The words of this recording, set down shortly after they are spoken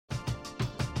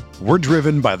We're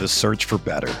driven by the search for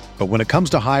better. But when it comes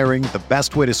to hiring, the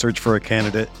best way to search for a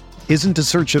candidate isn't to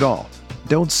search at all.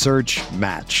 Don't search,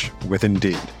 match with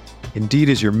Indeed. Indeed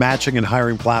is your matching and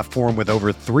hiring platform with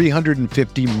over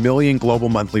 350 million global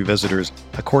monthly visitors,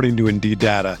 according to Indeed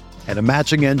data, and a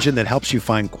matching engine that helps you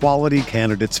find quality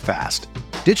candidates fast.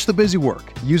 Ditch the busy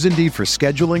work. Use Indeed for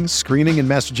scheduling, screening, and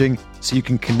messaging so you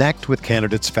can connect with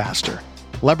candidates faster.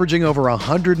 Leveraging over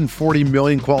 140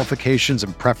 million qualifications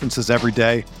and preferences every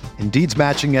day, Indeed's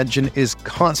matching engine is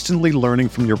constantly learning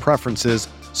from your preferences,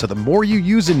 so the more you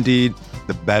use Indeed,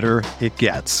 the better it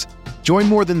gets. Join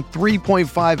more than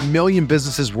 3.5 million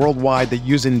businesses worldwide that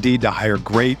use Indeed to hire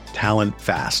great talent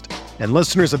fast. And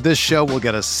listeners of this show will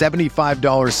get a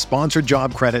 $75 sponsored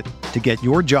job credit to get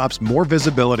your jobs more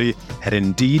visibility at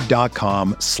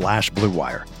Indeed.com/Blue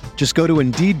Wire. Just go to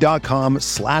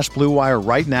Indeed.com/Blue Wire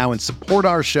right now and support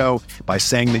our show by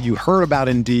saying that you heard about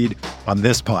Indeed on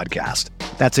this podcast.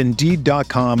 That's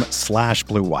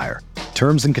Indeed.com/Blue Wire.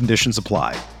 Terms and conditions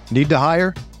apply. Need to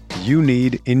hire? You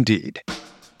need Indeed.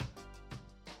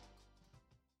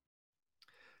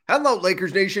 Hello,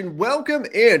 Lakers Nation. Welcome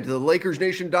into the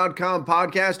LakersNation.com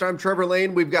podcast. I'm Trevor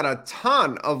Lane. We've got a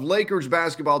ton of Lakers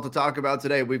basketball to talk about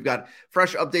today. We've got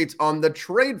fresh updates on the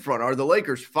trade front. Are the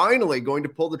Lakers finally going to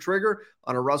pull the trigger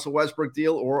on a Russell Westbrook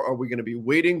deal, or are we going to be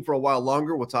waiting for a while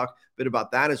longer? We'll talk a bit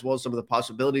about that, as well as some of the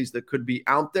possibilities that could be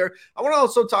out there. I want to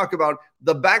also talk about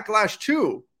the backlash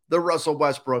to the Russell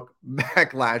Westbrook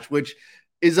backlash, which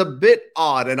is a bit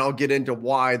odd, and I'll get into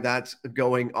why that's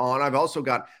going on. I've also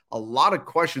got a lot of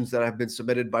questions that have been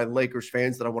submitted by Lakers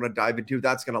fans that I want to dive into.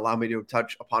 That's going to allow me to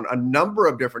touch upon a number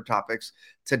of different topics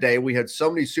today. We had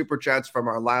so many super chats from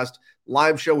our last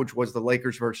live show, which was the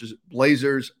Lakers versus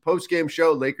Blazers post-game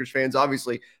show. Lakers fans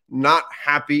obviously not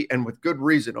happy, and with good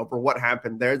reason, over what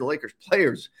happened there. The Lakers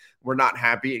players were not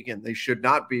happy. Again, they should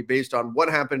not be, based on what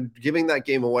happened, giving that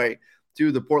game away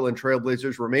to the Portland Trail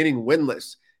Blazers, remaining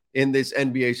winless in this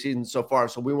NBA season so far.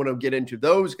 So we want to get into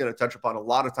those, going to touch upon a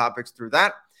lot of topics through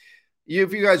that.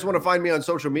 If you guys want to find me on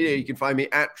social media, you can find me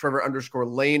at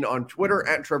Trevor_Lane on Twitter,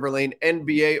 at Trevor Lane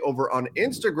NBA over on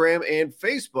Instagram and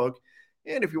Facebook.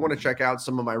 And if you want to check out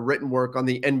some of my written work on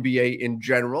the NBA in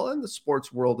general and the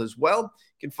sports world as well,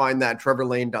 you can find that at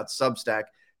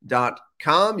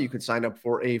trevorlane.substack.com. You can sign up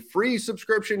for a free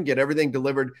subscription, get everything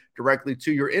delivered directly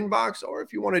to your inbox, or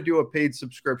if you want to do a paid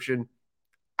subscription,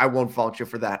 I won't fault you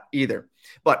for that either.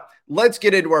 But let's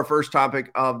get into our first topic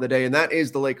of the day, and that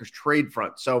is the Lakers trade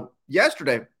front. So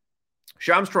yesterday,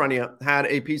 Shams Charania had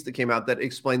a piece that came out that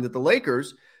explained that the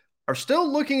Lakers are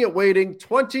still looking at waiting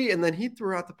 20, and then he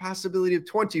threw out the possibility of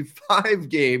 25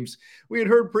 games. We had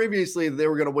heard previously that they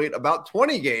were going to wait about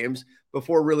 20 games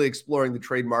before really exploring the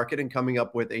trade market and coming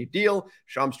up with a deal.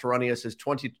 Shams Charania says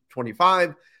 20 to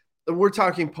 25. And we're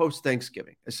talking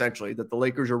post-Thanksgiving, essentially, that the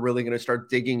Lakers are really going to start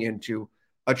digging into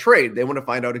a trade. They want to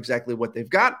find out exactly what they've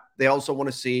got. They also want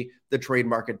to see the trade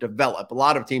market develop. A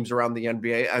lot of teams around the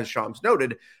NBA, as Shams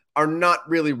noted, are not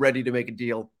really ready to make a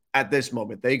deal at this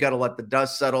moment. They got to let the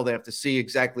dust settle. They have to see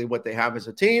exactly what they have as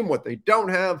a team, what they don't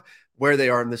have, where they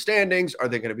are in the standings. Are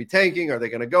they going to be tanking? Are they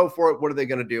going to go for it? What are they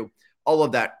going to do? All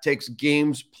of that takes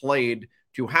games played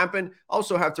to happen.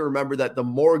 Also have to remember that the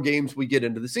more games we get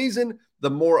into the season, the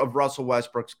more of Russell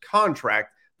Westbrook's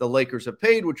contract the Lakers have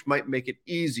paid, which might make it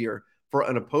easier for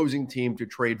an opposing team to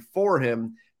trade for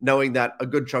him, knowing that a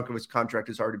good chunk of his contract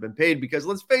has already been paid. Because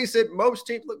let's face it, most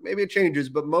teams, look, maybe it changes,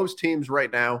 but most teams right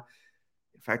now,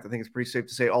 in fact, I think it's pretty safe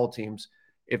to say all teams,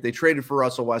 if they traded for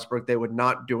Russell Westbrook, they would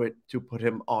not do it to put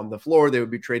him on the floor. They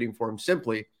would be trading for him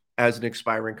simply as an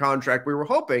expiring contract. We were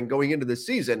hoping going into this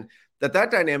season that that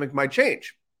dynamic might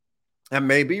change. And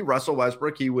maybe Russell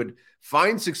Westbrook, he would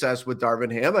find success with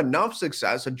Darvin Ham, enough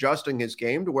success adjusting his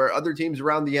game to where other teams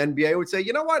around the NBA would say,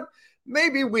 you know what?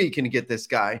 Maybe we can get this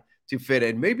guy to fit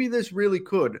in. Maybe this really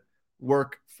could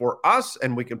work for us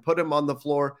and we can put him on the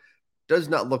floor. Does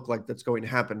not look like that's going to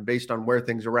happen based on where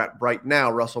things are at right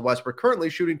now. Russell Westbrook currently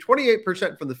shooting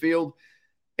 28% from the field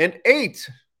and 8%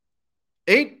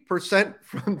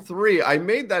 from three. I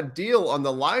made that deal on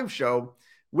the live show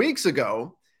weeks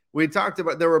ago. We talked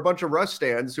about, there were a bunch of Russ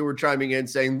stands who were chiming in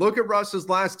saying, look at Russ's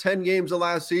last 10 games of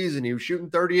last season. He was shooting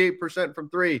 38% from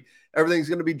three. Everything's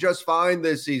going to be just fine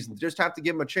this season. Just have to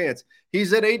give him a chance.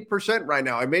 He's at 8% right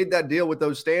now. I made that deal with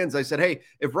those stands. I said, hey,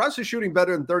 if Russ is shooting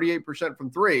better than 38%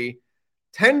 from three,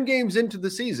 10 games into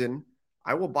the season,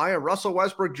 I will buy a Russell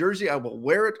Westbrook jersey. I will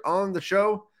wear it on the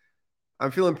show.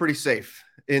 I'm feeling pretty safe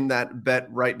in that bet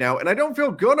right now. And I don't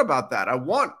feel good about that. I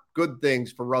want good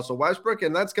things for Russell Westbrook,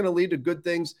 and that's going to lead to good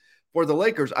things for the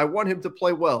Lakers. I want him to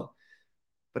play well,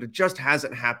 but it just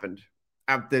hasn't happened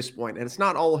at this point. And it's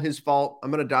not all his fault.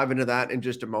 I'm going to dive into that in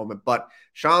just a moment. But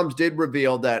Shams did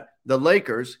reveal that the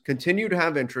Lakers continue to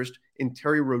have interest in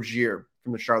Terry Rozier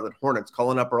from the Charlotte Hornets,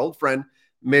 calling up our old friend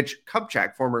Mitch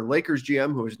Kupchak, former Lakers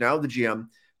GM, who is now the GM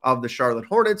of the Charlotte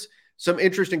Hornets. Some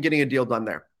interest in getting a deal done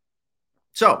there.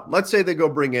 So let's say they go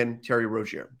bring in Terry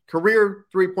Rozier. Career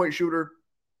three-point shooter,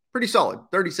 pretty solid,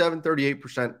 37,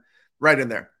 38%, right in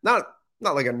there. Not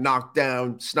like a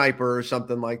knockdown sniper or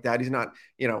something like that. He's not,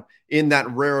 in that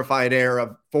rarefied air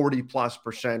of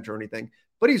 40+% or anything,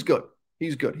 but he's good.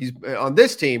 He's good. He's on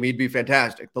this team. He'd be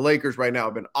fantastic. The Lakers right now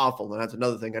have been awful. And that's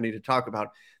another thing I need to talk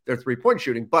about, their three-point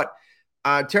shooting. But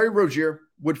Terry Rozier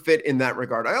would fit in that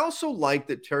regard. I also like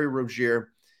that Terry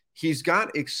Rozier, he's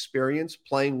got experience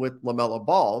playing with LaMelo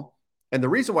Ball. And the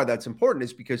reason why that's important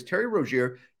is because Terry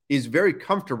Rozier is very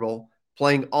comfortable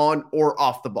playing on or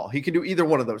off the ball. He can do either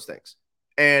one of those things.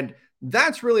 And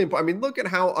that's really important. I mean, look at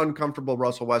how uncomfortable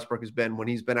Russell Westbrook has been when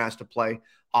he's been asked to play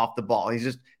off the ball.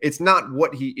 It's not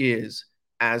what he is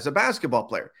as a basketball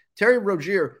player. Terry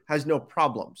Rozier has no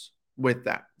problems with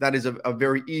that. That is a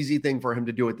very easy thing for him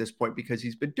to do at this point because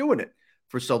he's been doing it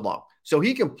for so long. So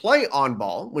he can play on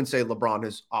ball when, say, LeBron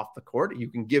is off the court. You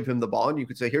can give him the ball and you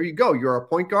can say, here you go. You're a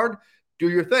point guard. Do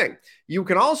your thing. You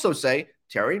can also say,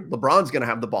 Terry, LeBron's going to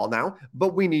have the ball now,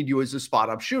 but we need you as a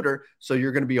spot-up shooter. So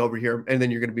you're going to be over here, and then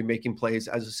you're going to be making plays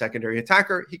as a secondary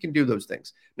attacker. He can do those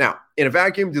things. Now, in a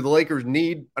vacuum, do the Lakers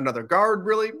need another guard,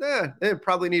 really? They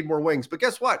probably need more wings. But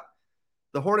guess what?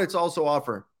 The Hornets also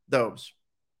offer those.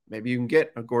 Maybe you can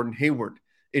get a Gordon Hayward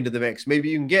into the mix. Maybe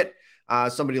you can get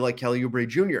somebody like Kelly Oubre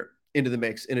Jr. into the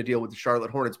mix in a deal with the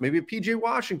Charlotte Hornets. Maybe a PJ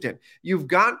Washington. You've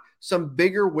got some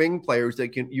bigger wing players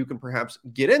that you can perhaps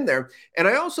get in there. And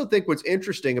I also think what's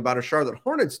interesting about a Charlotte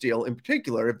Hornets deal in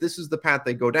particular, if this is the path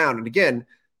they go down, and again,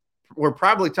 we're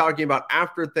probably talking about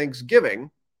after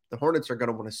Thanksgiving, the Hornets are going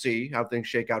to want to see how things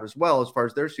shake out as well as far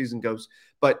as their season goes.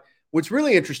 But what's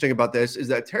really interesting about this is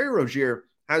that Terry Rozier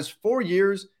has 4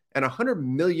 years and $100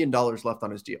 million left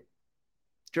on his deal.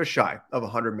 Just shy of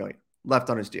 $100 million left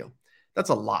on his deal. That's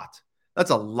a lot.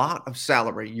 That's a lot of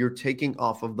salary you're taking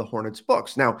off of the Hornets'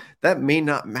 books. Now, that may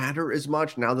not matter as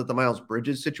much now that the Miles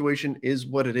Bridges situation is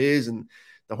what it is, and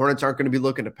the Hornets aren't going to be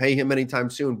looking to pay him anytime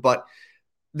soon. But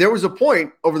there was a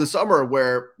point over the summer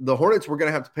where the Hornets were going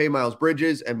to have to pay Miles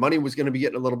Bridges, and money was going to be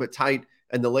getting a little bit tight,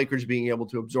 and the Lakers being able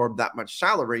to absorb that much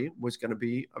salary was going to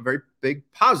be a very big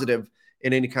positive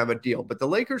in any kind of a deal. But the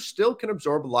Lakers still can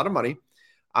absorb a lot of money,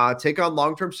 take on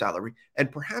long-term salary, and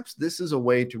perhaps this is a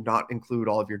way to not include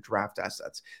all of your draft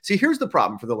assets. See, here's the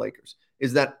problem for the Lakers,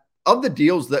 is that of the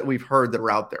deals that we've heard that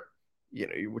are out there,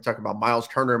 we're talking about Miles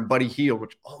Turner and Buddy Hield,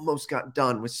 which almost got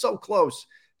done, was so close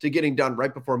to getting done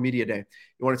right before media day.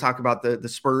 You want to talk about the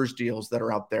Spurs deals that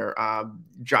are out there.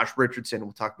 Josh Richardson,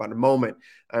 we'll talk about in a moment.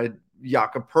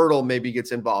 Jakob Poeltl maybe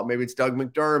gets involved. Maybe it's Doug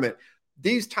McDermott.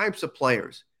 These types of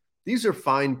players, these are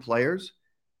fine players,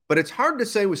 but it's hard to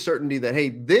say with certainty that, hey,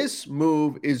 this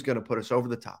move is going to put us over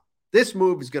the top. This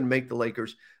move is going to make the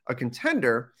Lakers a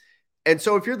contender. And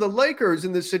so if you're the Lakers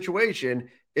in this situation,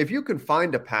 if you can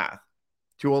find a path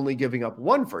to only giving up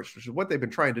one first, which is what they've been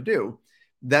trying to do,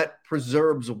 that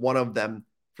preserves one of them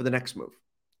for the next move.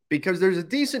 Because there's a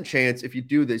decent chance if you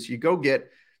do this, you go get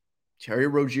Terry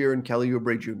Rozier and Kelly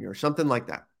Oubre Jr. or something like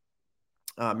that.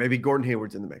 Maybe Gordon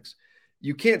Hayward's in the mix.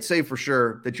 You can't say for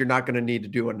sure that you're not going to need to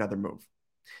do another move.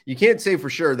 You can't say for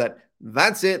sure that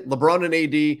that's it. LeBron and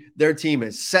AD, their team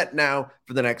is set now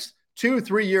for the next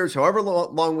 2-3 years, however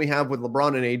long we have with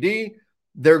LeBron and AD,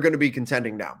 they're going to be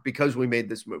contending now because we made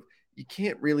this move. You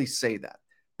can't really say that.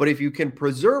 But if you can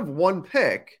preserve one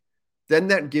pick, then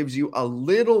that gives you a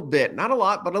little bit, not a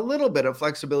lot, but a little bit of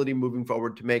flexibility moving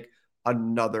forward to make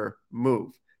another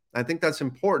move. I think that's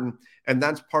important. And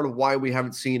that's part of why we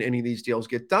haven't seen any of these deals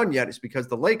get done yet, is because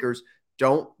the Lakers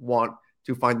don't want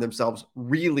to find themselves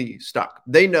really stuck.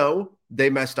 They know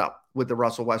they messed up with the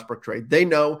Russell Westbrook trade. They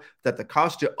know that the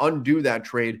cost to undo that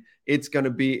trade, it's going to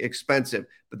be expensive.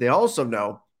 But they also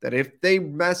know that if they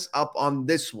mess up on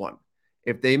this one,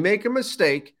 if they make a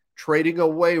mistake trading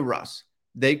away Russ,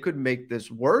 they could make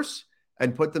this worse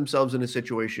and put themselves in a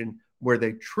situation where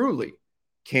they truly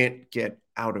can't get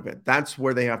out of it. That's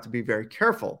where they have to be very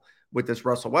careful with this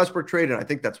Russell Westbrook trade. And I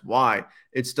think that's why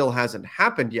it still hasn't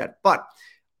happened yet. But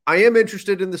I am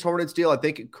interested in this Hornets deal. I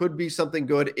think it could be something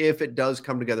good if it does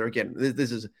come together. Again,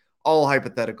 this is all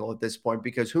hypothetical at this point,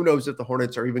 because who knows if the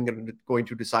Hornets are even going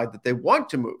to decide that they want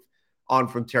to move on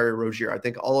from Terry Rozier. I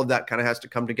think all of that kind of has to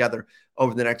come together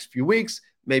over the next few weeks,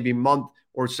 maybe month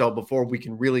or so, before we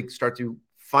can really start to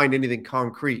find anything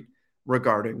concrete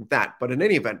regarding that. But in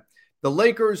any event, the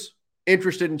Lakers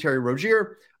interested in Terry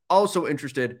Rozier, also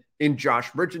interested in Josh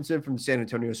Richardson from the San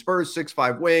Antonio Spurs,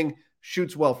 6'5" wing,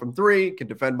 shoots well from three, can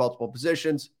defend multiple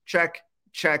positions. Check.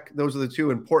 Those are the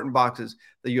two important boxes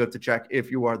that you have to check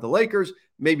if you are the Lakers.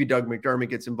 Maybe Doug McDermott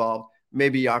gets involved.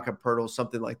 Maybe Jakob Poeltl,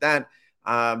 something like that.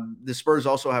 The Spurs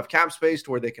also have cap space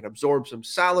to where they can absorb some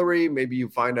salary. Maybe you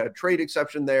find a trade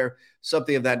exception there,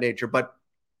 something of that nature. But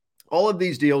all of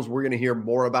these deals we're going to hear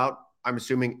more about, I'm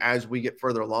assuming, as we get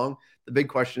further along. The big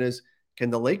question is,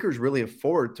 can the Lakers really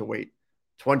afford to wait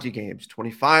 20 games,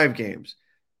 25 games?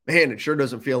 Man, it sure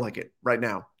doesn't feel like it right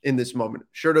now in this moment.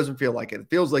 Sure doesn't feel like it. It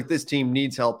feels like this team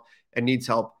needs help and needs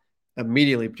help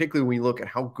immediately, particularly when you look at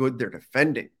how good they're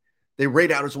defending. They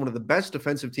rate out as one of the best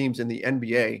defensive teams in the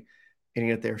NBA, and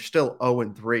yet they're still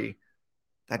 0-3.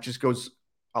 That just goes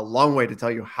a long way to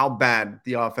tell you how bad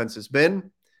the offense has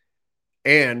been,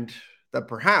 and that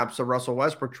perhaps a Russell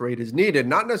Westbrook trade is needed,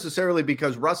 not necessarily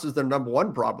because Russ is their number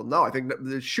one problem. No, I think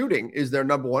the shooting is their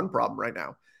number one problem right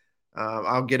now.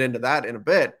 I'll get into that in a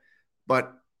bit,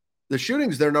 but the shooting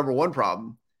is their number one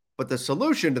problem, but the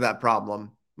solution to that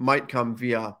problem might come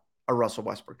via a Russell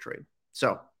Westbrook trade.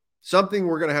 So something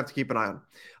we're going to have to keep an eye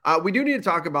on. We do need to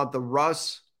talk about the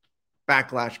Russ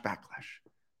backlash.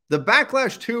 The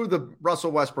backlash to the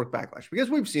Russell Westbrook backlash, because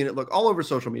we've seen it, look, all over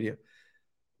social media.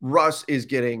 Russ is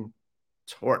getting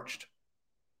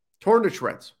torn to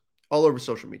shreds all over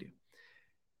social media.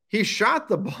 He shot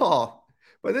the ball.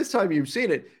 By this time, you've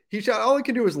seen it. All he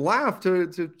can do is laugh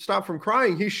to stop from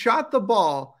crying. He shot the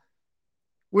ball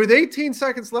with 18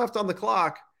 seconds left on the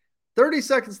clock, 30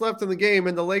 seconds left in the game,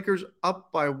 and the Lakers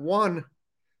up by 1.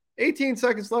 18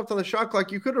 seconds left on the shot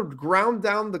clock. You could have ground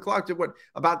down the clock to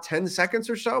about 10 seconds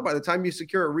or so by the time you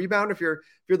secure a rebound. If you're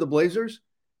the Blazers,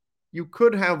 you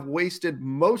could have wasted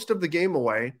most of the game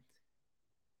away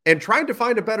and tried to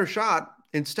find a better shot.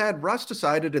 Instead, Russ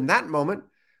decided in that moment,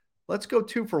 let's go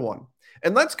 2 for 1.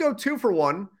 And let's go 2 for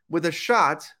 1 with a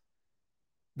shot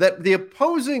that the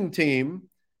opposing team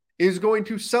is going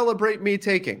to celebrate me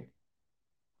taking.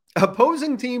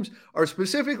 Opposing teams are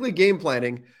specifically game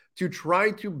planning to try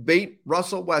to bait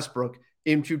Russell Westbrook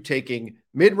into taking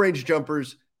mid-range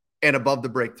jumpers and above the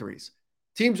break threes.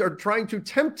 Teams are trying to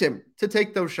tempt him to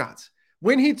take those shots.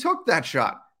 When he took that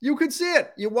shot, you could see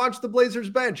it. You watched the Blazers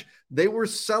bench. They were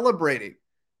celebrating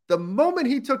the moment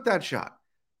he took that shot.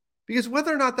 Because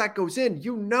whether or not that goes in, if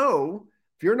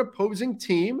you're an opposing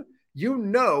team,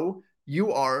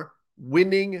 you are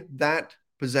winning that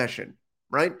possession,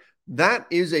 right? That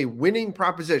is a winning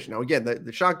proposition. Now, again,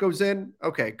 the shot goes in.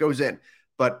 Okay, it goes in.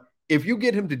 But if you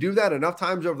get him to do that enough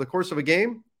times over the course of a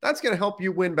game, that's going to help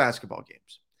you win basketball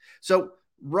games. So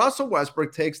Russell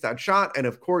Westbrook takes that shot and,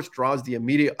 of course, draws the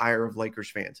immediate ire of Lakers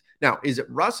fans. Now, is it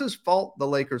Russ's fault the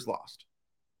Lakers lost?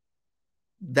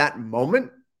 That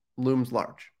moment looms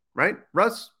large. Right?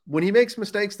 Russ, when he makes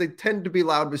mistakes, they tend to be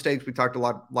loud mistakes. We talked a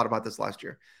lot about this last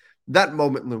year. That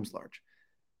moment looms large.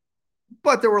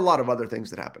 But there were a lot of other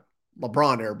things that happened.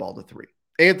 LeBron airballed a 3.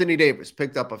 Anthony Davis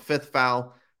picked up a 5th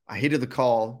foul. I hated the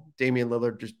call. Damian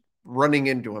Lillard just running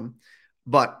into him.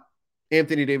 But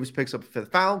Anthony Davis picks up a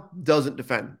 5th foul, doesn't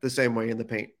defend the same way in the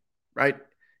paint, right?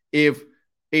 If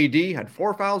AD had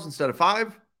 4 fouls instead of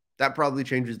 5, that probably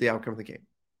changes the outcome of the game.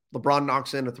 LeBron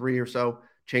knocks in a 3 or so,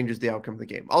 changes the outcome of the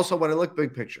game. Also, when I look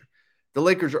big picture, the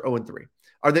Lakers are 0-3.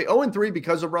 Are they 0-3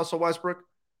 because of Russell Westbrook?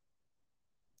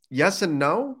 Yes and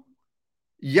no.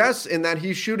 Yes, in that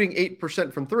he's shooting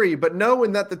 8% from 3, but no,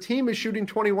 in that the team is shooting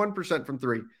 21% from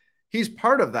 3. He's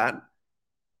part of that.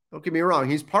 Don't get me wrong,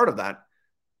 he's part of that.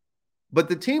 But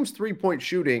the team's 3-point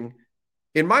shooting,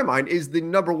 in my mind, is the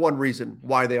number one reason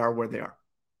why they are where they are.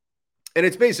 And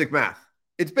it's basic math.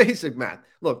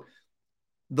 Look,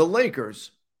 the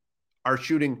Lakers are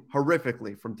shooting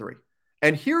horrifically from 3.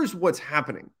 And here's what's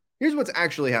happening. Here's what's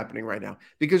actually happening right now.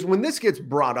 Because when this gets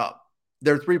brought up,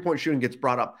 their 3-point shooting gets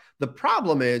brought up, the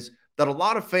problem is that a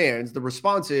lot of fans, the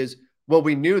response is, well,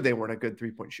 we knew they weren't a good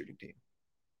 3-point shooting team.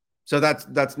 So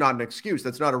that's not an excuse.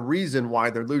 That's not a reason why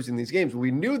they're losing these games.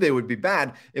 We knew they would be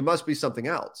bad. It must be something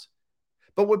else.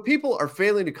 But what people are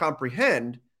failing to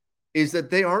comprehend is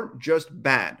that they aren't just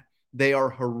bad. They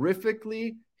are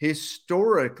horrifically,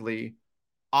 historically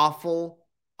awful,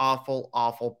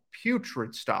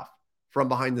 putrid stuff from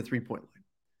behind the 3-point line.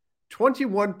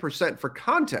 21% for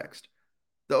context.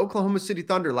 The Oklahoma City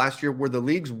Thunder last year were the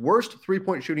league's worst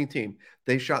 3-point shooting team.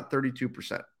 They shot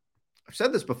 32%. I've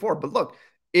said this before, but look,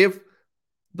 if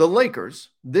the Lakers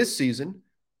this season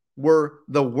were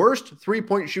the worst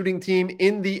 3-point shooting team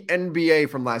in the NBA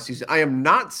from last season, I am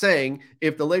not saying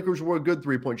if the Lakers were a good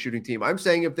 3-point shooting team. I'm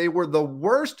saying if they were the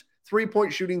worst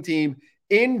 3-point shooting team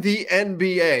in the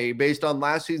NBA based on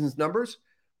last season's numbers,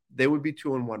 they would be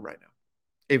 2-1 right now.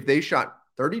 If they shot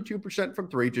 32% from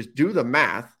three, just do the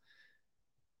math,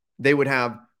 they would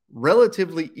have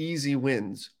relatively easy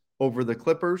wins over the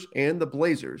Clippers and the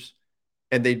Blazers,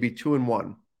 and they'd be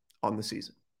 2-1 on the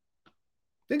season.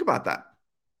 Think about that.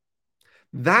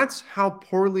 That's how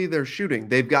poorly they're shooting.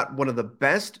 They've got one of the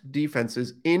best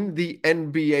defenses in the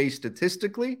NBA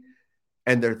statistically,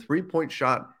 and their three-point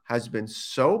shot has been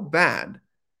so bad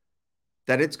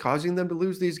that it's causing them to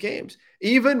lose these games.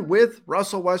 Even with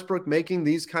Russell Westbrook making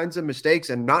these kinds of mistakes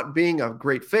and not being a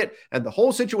great fit, and the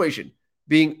whole situation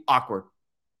being awkward.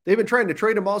 They've been trying to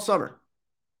trade him all summer.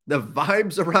 The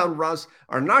vibes around Russ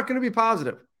are not going to be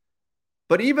positive.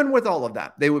 But even with all of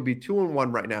that, they would be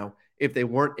 2-1 right now if they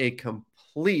weren't a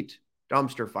complete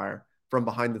dumpster fire from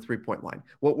behind the three-point line.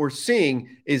 What we're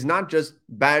seeing is not just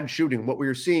bad shooting. What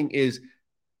we're seeing is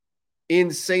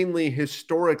insanely,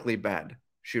 historically bad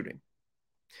shooting.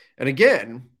 And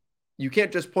again, you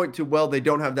can't just point to, well, they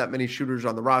don't have that many shooters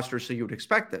on the roster, so you would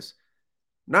expect this.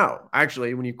 No,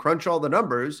 actually, when you crunch all the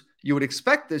numbers, you would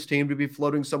expect this team to be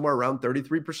floating somewhere around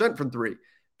 33% from three,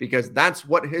 because that's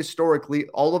what historically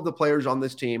all of the players on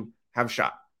this team have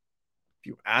shot. If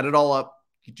you add it all up,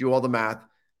 you do all the math,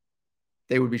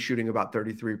 they would be shooting about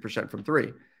 33% from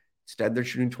three. Instead, they're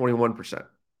shooting 21%.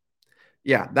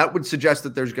 Yeah, that would suggest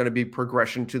that there's going to be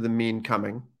progression to the mean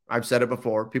coming. I've said it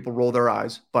before. People roll their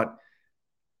eyes. But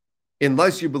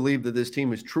unless you believe that this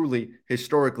team is truly,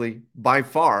 historically, by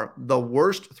far, the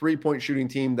worst three-point shooting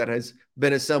team that has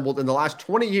been assembled in the last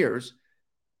 20 years,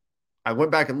 I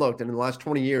went back and looked, and in the last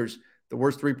 20 years, the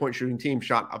worst three-point shooting team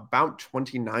shot about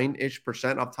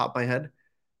 29-ish% off the top of my head.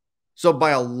 So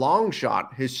by a long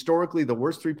shot, historically, the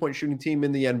worst three-point shooting team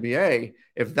in the NBA,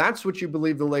 if that's what you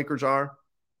believe the Lakers are,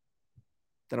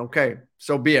 then okay,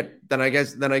 so be it. Then I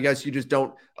guess you just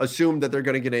don't assume that they're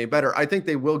going to get any better. I think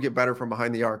they will get better from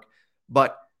behind the arc,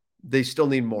 but they still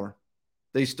need more.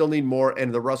 They still need more,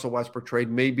 and the Russell Westbrook trade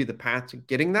may be the path to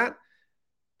getting that.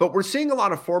 But we're seeing a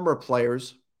lot of former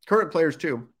players, current players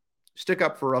too, stick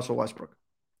up for Russell Westbrook.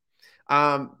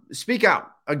 Speak out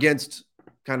against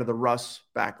kind of the Russ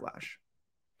backlash.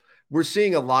 We're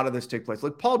seeing a lot of this take place.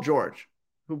 Like Paul George,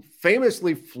 who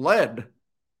famously fled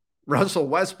Russell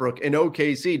Westbrook in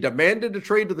OKC, demanded a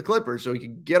trade to the Clippers so he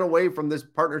could get away from this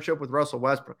partnership with Russell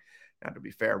Westbrook. Now, to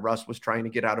be fair, Russ was trying to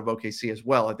get out of OKC as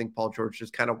well. I think Paul George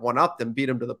just kind of one-upped and beat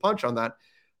him to the punch on that.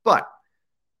 But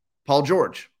Paul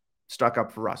George stuck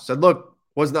up for Russ. Said, look,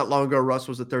 wasn't that long ago Russ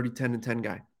was a 30-10-10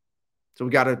 guy. So you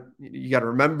got to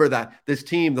remember that this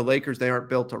team, the Lakers, they aren't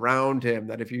built around him,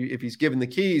 that if he's given the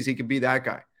keys, he could be that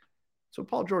guy. So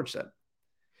Paul George said.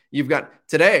 You've got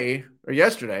today or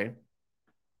yesterday,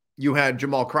 you had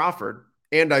Jamal Crawford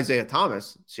and Isaiah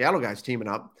Thomas, Seattle guys, teaming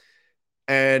up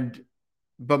and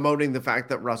bemoaning the fact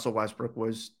that Russell Westbrook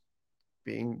was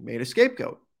being made a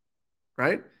scapegoat,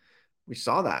 right? We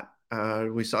saw that.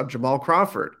 We saw Jamal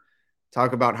Crawford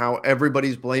talk about how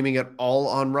everybody's blaming it all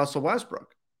on Russell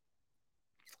Westbrook.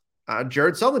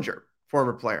 Jared Sullinger,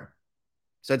 former player,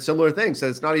 said similar things, said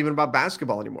it's not even about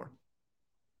basketball anymore.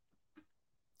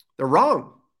 They're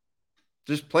wrong.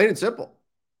 Just plain and simple.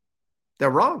 They're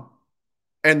wrong.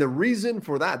 And the reason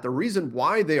for that, the reason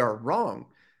why they are wrong,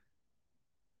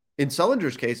 in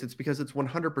Sullinger's case, it's because it's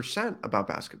 100% about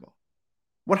basketball.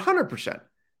 100%.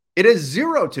 It has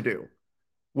zero to do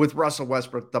with Russell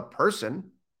Westbrook, the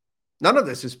person. None of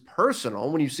this is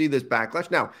personal when you see this backlash.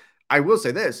 Now, I will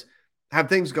say this. Have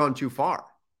things gone too far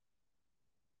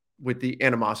with the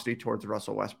animosity towards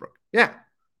Russell Westbrook? Yeah.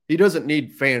 He doesn't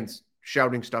need fans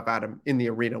shouting stuff at him in the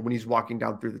arena when he's walking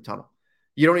down through the tunnel.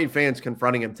 You don't need fans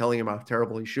confronting him, telling him how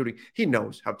terrible he's shooting. He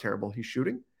knows how terrible he's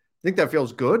shooting. Think that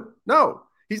feels good? No.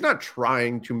 He's not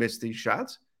trying to miss these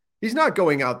shots. He's not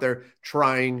going out there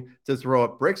trying to throw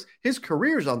up bricks. His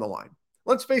career's on the line.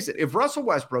 Let's face it. If Russell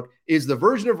Westbrook is the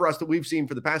version of Russ that we've seen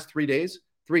for the past 3 days,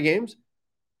 3 games,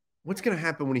 what's going to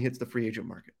happen when he hits the free agent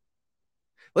market?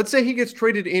 Let's say he gets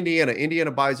traded to Indiana.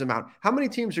 Indiana buys him out. How many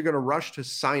teams are going to rush to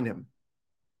sign him?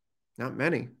 Not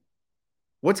many.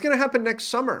 What's going to happen next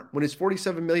summer when his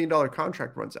 $47 million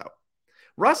contract runs out?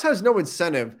 Russ has no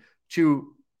incentive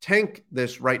to tank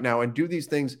this right now and do these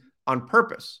things on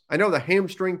purpose. I know the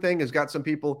hamstring thing has got some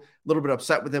people a little bit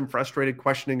upset with him, frustrated,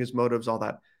 questioning his motives, all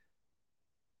that.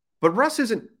 But Russ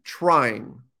isn't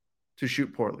trying to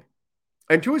shoot poorly.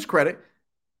 And to his credit,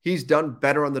 he's done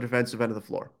better on the defensive end of the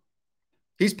floor.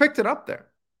 He's picked it up there.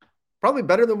 Probably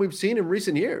better than we've seen in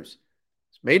recent years.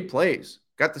 He's made plays,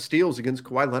 got the steals against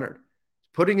Kawhi Leonard. He's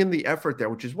putting in the effort there,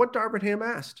 which is what Darvin Ham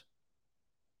asked.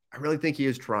 I really think he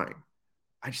is trying.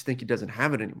 I just think he doesn't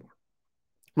have it anymore.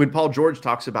 When Paul George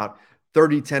talks about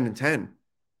 30-10-10,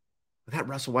 that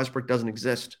Russell Westbrook doesn't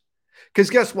exist.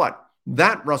 Because guess what?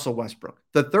 That Russell Westbrook,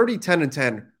 the 30, 10, and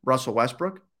 10 Russell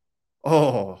Westbrook,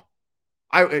 oh,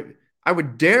 I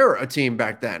would dare a team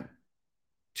back then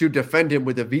to defend him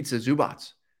with Ivica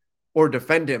Zubac or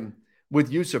defend him with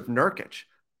Yusuf Nurkic,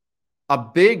 a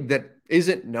big that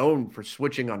isn't known for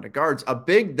switching onto guards, a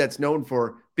big that's known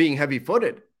for being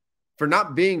heavy-footed, for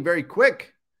not being very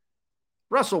quick.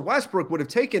 Russell Westbrook would have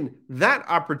taken that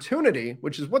opportunity,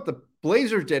 which is what the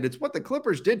Blazers did. It's what the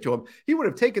Clippers did to him. He would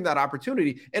have taken that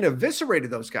opportunity and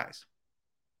eviscerated those guys.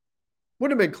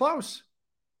 Wouldn't have been close.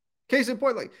 Case in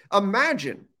point, like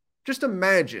just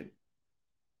imagine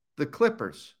the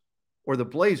Clippers or the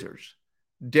Blazers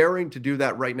daring to do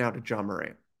that right now to Ja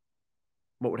Morant.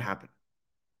 What would happen?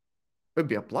 It would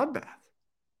be a bloodbath.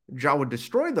 Ja would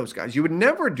destroy those guys. You would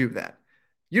never do that.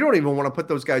 You don't even want to put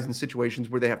those guys in situations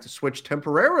where they have to switch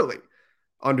temporarily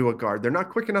onto a guard. They're not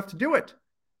quick enough to do it.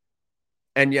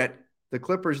 And yet the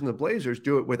Clippers and the Blazers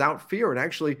do it without fear and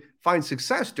actually find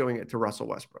success doing it to Russell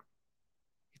Westbrook.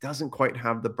 He doesn't quite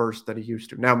have the burst that he used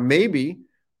to. Now, maybe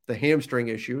the hamstring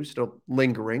issue is still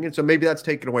lingering, and so maybe that's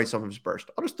taken away some of his burst.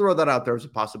 I'll just throw that out there as a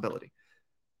possibility.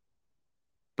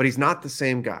 But he's not the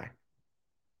same guy.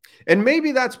 And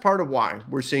maybe that's part of why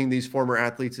we're seeing these former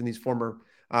athletes and these former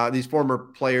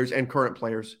players and current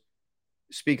players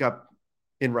speak up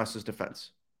in Russ's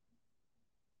defense.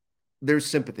 There's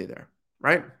sympathy there,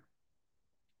 right?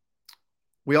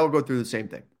 We all go through the same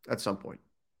thing at some point.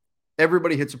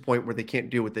 Everybody hits a point where they can't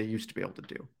do what they used to be able to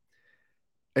do.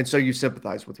 And so you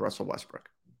sympathize with Russell Westbrook.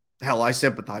 Hell, I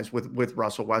sympathize with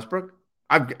Russell Westbrook.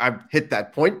 I've hit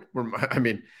that point where,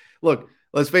 look,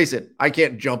 let's face it, I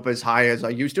can't jump as high as I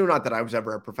used to. Not that I was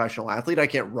ever a professional athlete. I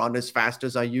can't run as fast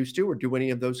as I used to or do any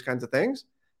of those kinds of things.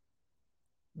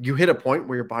 You hit a point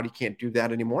where your body can't do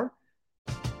that anymore.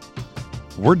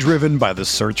 We're driven by the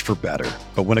search for better.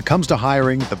 But when it comes to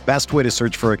hiring, the best way to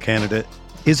search for a candidate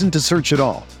isn't to search at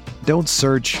all. Don't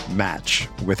search, match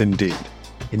with Indeed.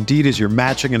 Indeed is your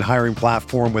matching and hiring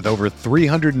platform with over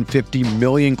 350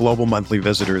 million global monthly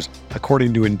visitors,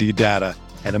 according to Indeed data,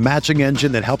 and a matching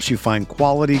engine that helps you find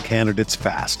quality candidates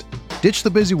fast. Ditch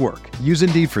the busy work. Use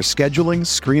Indeed for scheduling,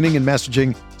 screening, and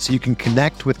messaging so you can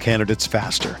connect with candidates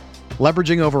faster.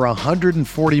 Leveraging over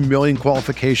 140 million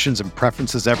qualifications and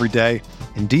preferences every day,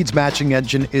 Indeed's matching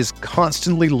engine is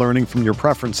constantly learning from your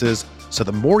preferences, so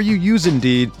the more you use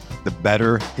Indeed, the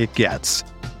better it gets.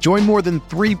 Join more than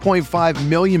 3.5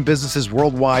 million businesses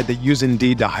worldwide that use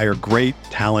Indeed to hire great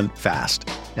talent fast.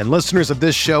 And listeners of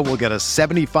this show will get a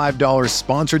 $75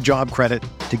 sponsored job credit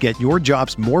to get your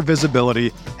jobs more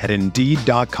visibility at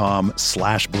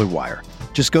Indeed.com/Blue Wire.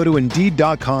 Just go to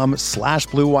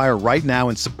Indeed.com/Blue Wire right now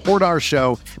and support our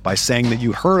show by saying that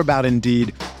you heard about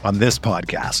Indeed on this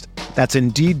podcast. That's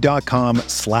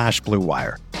Indeed.com/Blue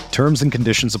Wire. Terms and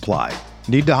conditions apply.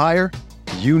 Need to hire?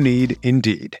 You need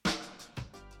Indeed.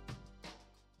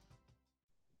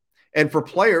 And for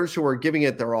players who are giving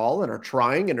it their all and are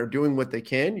trying and are doing what they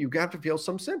can, you have to feel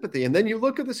some sympathy. And then you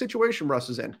look at the situation Russ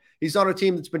is in. He's on a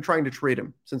team that's been trying to trade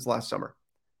him since last summer.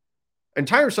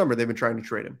 Entire summer, they've been trying to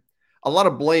trade him. A lot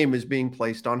of blame is being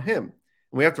placed on him.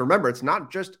 And we have to remember, it's not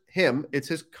just him, it's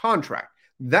his contract.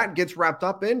 That gets wrapped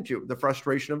up into the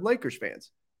frustration of Lakers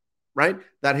fans, right?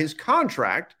 That his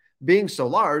contract being so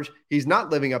large, he's not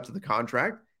living up to the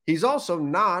contract. He's also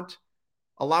not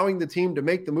allowing the team to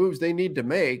make the moves they need to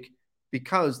make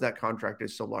because that contract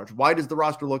is so large. Why does the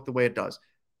roster look the way it does?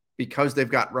 Because they've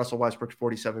got Russell Westbrook's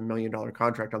 $47 million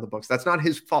contract on the books. That's not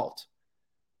his fault.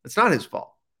 It's not his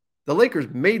fault. The Lakers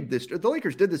made this. The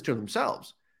Lakers did this to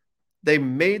themselves. They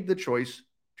made the choice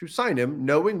to sign him,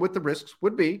 knowing what the risks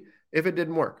would be if it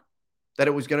didn't work, that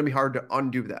it was going to be hard to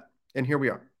undo that. And here we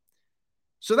are.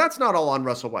 So that's not all on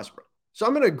Russell Westbrook. So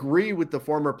I'm going to agree with the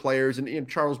former players, and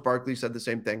Charles Barkley said the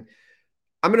same thing.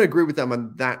 I'm going to agree with them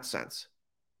in that sense.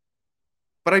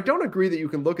 But I don't agree that you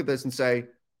can look at this and say,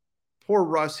 poor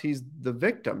Russ, he's the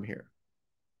victim here.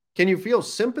 Can you feel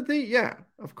sympathy? Yeah,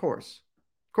 of course.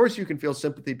 Of course you can feel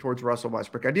sympathy towards Russell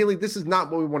Westbrook. Ideally, this is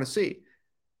not what we want to see.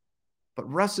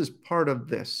 But Russ is part of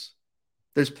this.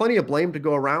 There's plenty of blame to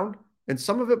go around, and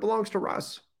some of it belongs to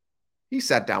Russ. He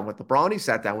sat down with LeBron. He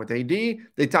sat down with AD.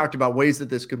 They talked about ways that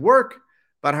this could work,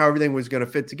 about how everything was going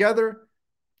to fit together,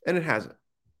 and it hasn't.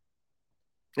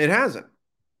 It hasn't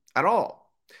at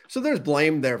all. So there's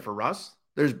blame there for Russ.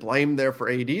 There's blame there for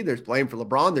AD. There's blame for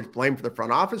LeBron. There's blame for the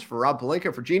front office, for Rob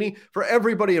Pelinka, for Jeannie, for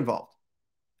everybody involved.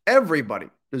 Everybody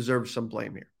deserves some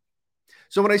blame here.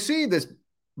 So when I see this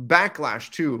backlash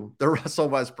to the Russell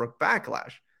Westbrook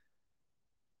backlash,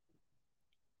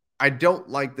 I don't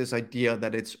like this idea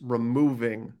that it's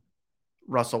removing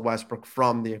Russell Westbrook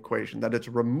from the equation, that it's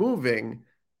removing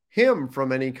him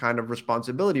from any kind of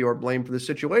responsibility or blame for the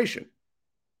situation.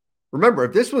 Remember,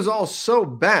 if this was all so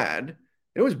bad,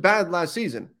 it was bad last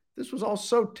season. This was all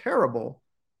so terrible,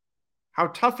 how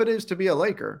tough it is to be a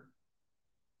Laker.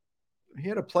 He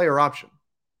had a player option.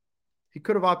 He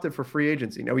could have opted for free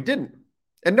agency. No, he didn't.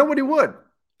 And nobody would.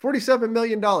 $47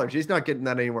 million. He's not getting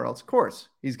that anywhere else. Of course,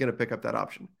 he's going to pick up that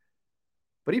option.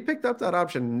 But he picked up that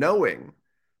option knowing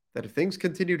that if things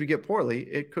continue to get poorly,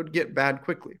 it could get bad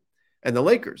quickly. And the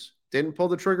Lakers didn't pull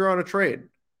the trigger on a trade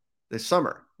this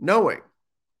summer, knowing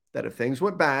that if things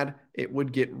went bad, it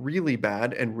would get really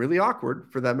bad and really awkward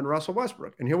for them and Russell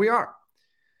Westbrook. And here we are.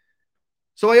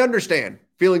 So I understand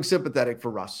feeling sympathetic for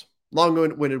Russ.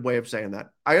 Long-winded way of saying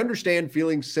that. I understand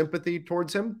feeling sympathy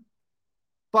towards him,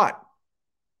 but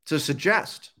to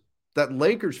suggest that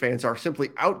Lakers fans are simply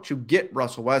out to get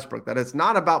Russell Westbrook, that it's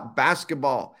not about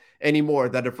basketball anymore,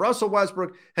 that if Russell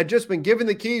Westbrook had just been given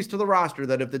the keys to the roster,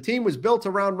 that if the team was built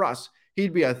around Russ,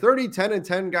 he'd be a 30, 10, and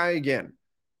 10 guy again.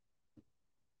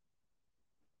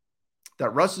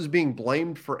 That Russ is being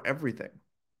blamed for everything.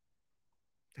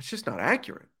 It's just not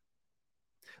accurate.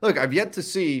 Look, I've yet to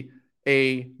see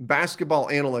a basketball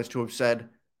analyst who have said,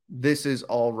 this is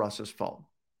all Russ's fault.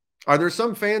 Are there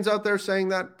some fans out there saying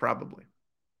that? Probably.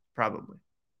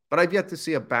 But I've yet to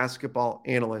see a basketball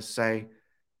analyst say,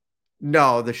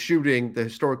 no, the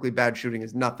historically bad shooting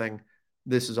is nothing.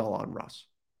 This is all on Russ.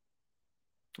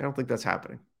 I don't think that's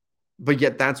happening. But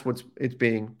yet that's what it's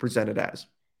being presented as.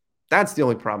 That's the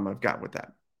only problem I've got with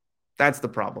that. That's the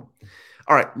problem.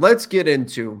 All right, let's get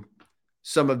into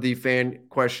some of the fan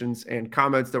questions and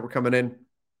comments that were coming in.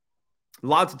 A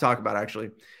lot to talk about,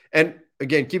 actually. And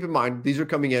again, keep in mind, these are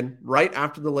coming in right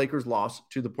after the Lakers loss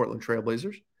to the Portland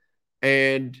Trailblazers.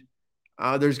 And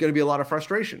there's going to be a lot of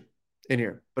frustration in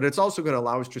here. But it's also going to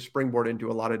allow us to springboard into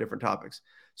a lot of different topics.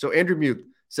 So Andrew Muth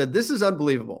said, this is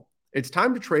unbelievable. It's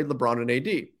time to trade LeBron and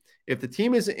AD. If the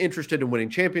team isn't interested in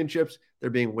winning championships, they're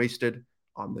being wasted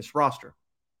on this roster.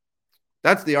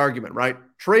 That's the argument, right?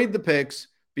 Trade the picks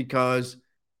because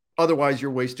otherwise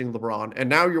you're wasting LeBron. And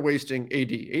now you're wasting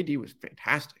AD. AD was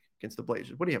fantastic against the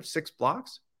Blazers. What do you have, 6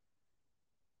 blocks?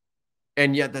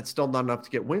 And yet that's still not enough to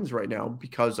get wins right now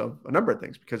because of a number of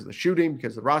things, because of the shooting,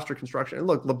 because of the roster construction. And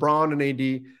look, LeBron and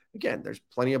AD, again, there's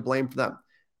plenty of blame for them.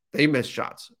 They missed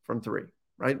shots from 3,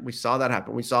 right? We saw that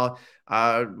happen. We saw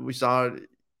the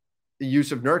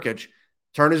use of Nurkic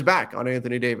turn his back on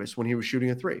Anthony Davis when he was shooting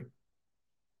a 3.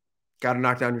 Got to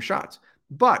knock down your shots.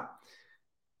 But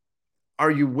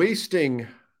are you wasting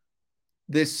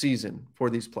this season for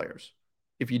these players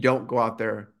if you don't go out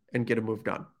there and get a move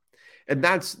done? And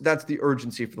that's the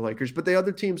urgency for the Lakers. But the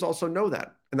other teams also know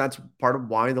that. And that's part of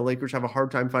why the Lakers have a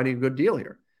hard time finding a good deal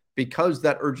here. Because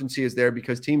that urgency is there,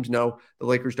 because teams know the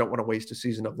Lakers don't want to waste a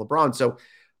season of LeBron. So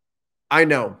I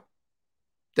know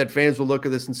that fans will look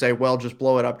at this and say, well, just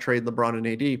blow it up, trade LeBron and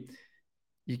AD.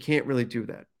 You can't really do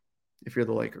that if you're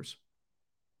the Lakers.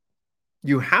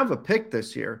 You have a pick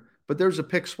this year, but there's a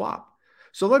pick swap.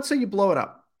 So let's say you blow it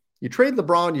up. You trade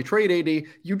LeBron, you trade AD.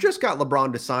 You just got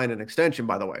LeBron to sign an extension,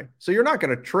 by the way. So you're not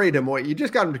going to trade him away. You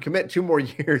just got him to commit 2 more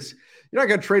years. You're not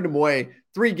going to trade him away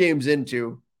 3 games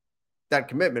into that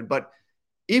commitment. But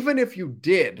even if you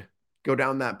did go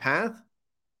down that path,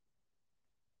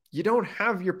 you don't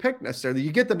have your pick necessarily.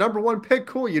 You get the number 1 pick.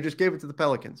 Cool. You just gave it to the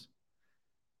Pelicans.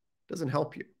 Doesn't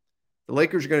help you. The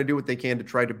Lakers are going to do what they can to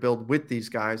try to build with these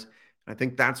guys. I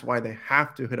think that's why they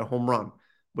have to hit a home run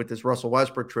with this Russell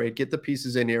Westbrook trade, get the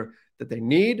pieces in here that they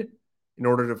need in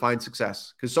order to find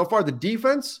success. Because so far the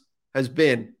defense has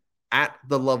been at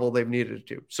the level they've needed it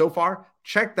to. So far,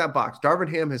 check that box. Darvin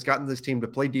Ham has gotten this team to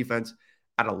play defense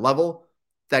at a level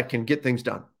that can get things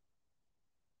done.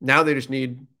 Now they just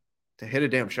need to hit a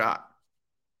damn shot.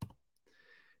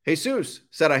 Jesus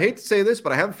said, I hate to say this,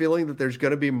 but I have a feeling that there's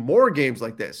going to be more games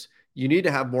like this. You need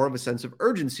to have more of a sense of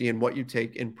urgency in what you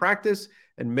take in practice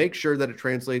and make sure that it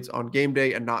translates on game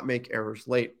day and not make errors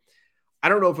late. I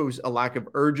don't know if it was a lack of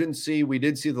urgency. We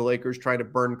did see the Lakers try to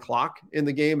burn clock in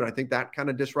the game, and I think that kind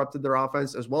of disrupted their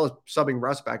offense, as well as subbing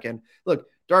Russ back in. Look,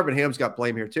 Darvin Ham's got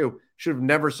blame here too. Should have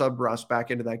never subbed Russ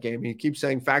back into that game. He keeps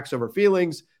saying facts over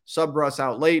feelings, sub Russ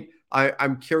out late.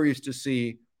 I'm curious to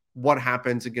see what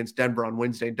happens against Denver on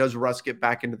Wednesday. Does Russ get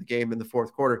back into the game in the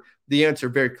 4th quarter? The answer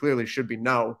very clearly should be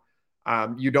no.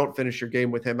 You don't finish your game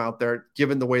with him out there.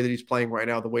 Given the way that he's playing right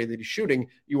now, the way that he's shooting,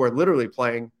 you are literally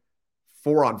playing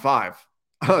 4-on-5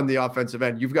 on the offensive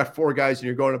end. You've got 4 guys and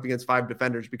you're going up against 5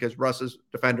 defenders because Russ's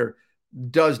defender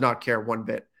does not care one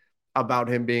bit about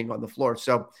him being on the floor.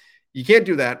 So you can't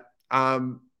do that.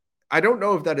 I don't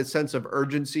know if that is sense of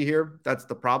urgency here. That's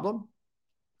the problem.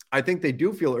 I think they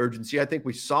do feel urgency. I think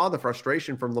we saw the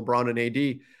frustration from LeBron and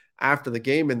AD after the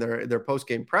game in their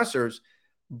post-game pressers.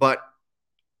 But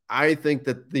I think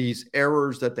that these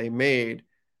errors that they made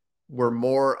were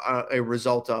more a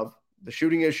result of the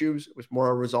shooting issues. It was more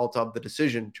a result of the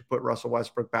decision to put Russell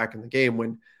Westbrook back in the game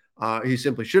when he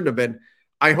simply shouldn't have been.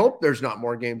 I hope there's not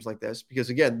more games like this because,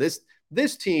 again,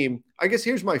 this team, I guess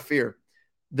here's my fear.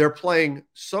 They're playing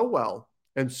so well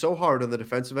and so hard on the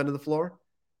defensive end of the floor.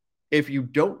 If you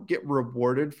don't get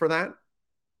rewarded for that,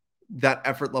 that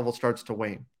effort level starts to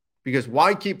wane. Because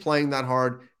why keep playing that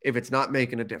hard if it's not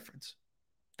making a difference?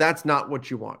 That's not what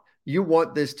you want. You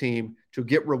want this team to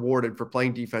get rewarded for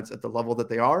playing defense at the level that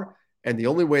they are. And the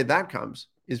only way that comes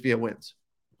is via wins.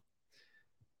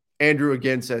 Andrew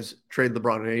again says, trade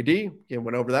LeBron and AD. Again,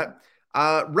 went over that.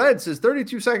 Red says,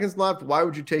 32 seconds left. Why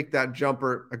would you take that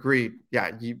jumper? Agreed.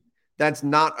 Yeah, that's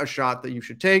not a shot that you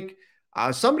should take.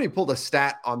 Somebody pulled a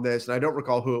stat on this, and I don't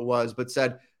recall who it was, but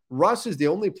said Russ is the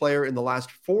only player in the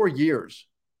last 4 years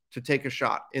to take a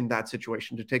shot in that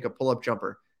situation, to take a pull-up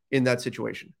jumper in that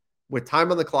situation. With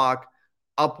time on the clock,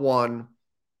 up one,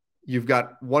 you've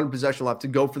got one possession left to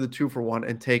go for the 2-for-1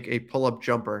 and take a pull-up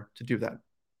jumper to do that.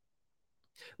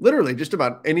 Literally, just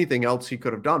about anything else he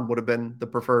could have done would have been the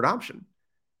preferred option.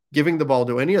 Giving the ball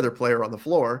to any other player on the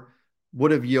floor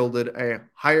would have yielded a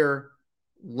higher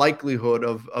likelihood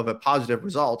of a positive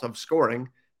result of scoring,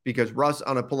 because Russ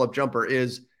on a pull-up jumper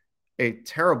is a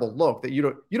terrible look that you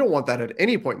don't want that at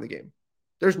any point in the game.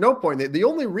 There's no point. The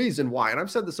only reason why, and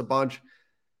I've said this a bunch,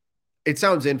 it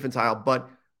sounds infantile, but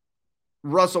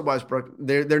Russell Westbrook,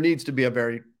 there needs to be a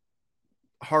very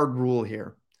hard rule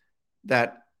here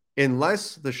that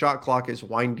unless the shot clock is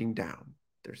winding down,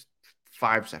 there's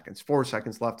 5 seconds, 4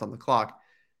 seconds left on the clock,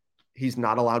 he's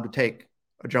not allowed to take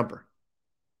a jumper.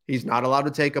 He's not allowed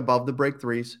to take above the break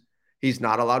threes. He's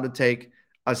not allowed to take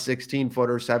a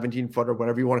 16-footer, 17-footer,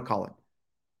 whatever you want to call it.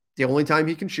 The only time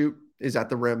he can shoot is at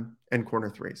the rim and corner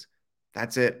threes.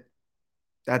 That's it.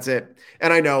 That's it.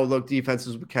 And I know, look,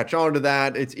 defenses would catch on to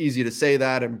that. It's easy to say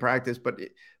that in practice, but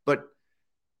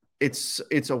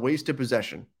it's a waste of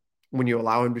possession when you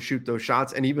allow him to shoot those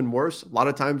shots. And even worse, a lot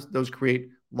of times those create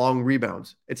long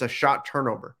rebounds. It's a shot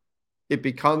turnover. It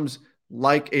becomes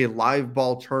like a live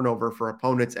ball turnover for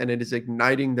opponents, and it is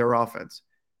igniting their offense.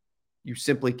 You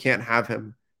simply can't have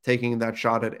him taking that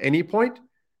shot at any point.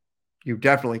 You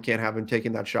definitely can't have him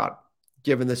taking that shot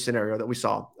given the scenario that we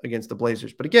saw against the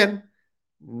Blazers. But again,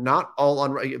 not all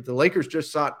on. If the Lakers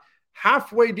just shot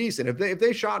halfway decent, if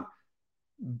they shot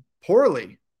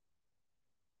poorly,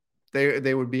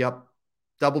 they would be up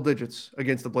double digits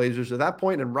against the Blazers at that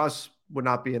point, and Russ would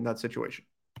not be in that situation.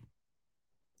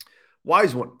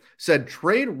 Wise one said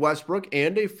trade Westbrook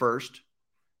and a first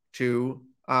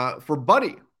for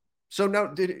Buddy. So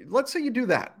now, let's say you do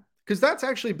that, because that's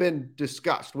actually been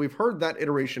discussed. We've heard that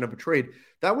iteration of a trade.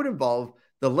 That would involve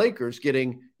the Lakers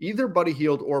getting either Buddy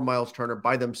Hield or Miles Turner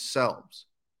by themselves,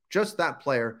 just that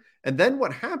player. And then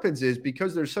what happens is,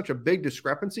 because there's such a big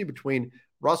discrepancy between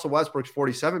Russell Westbrook's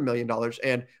 $47 million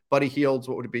and Buddy Hield's,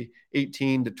 what would it be,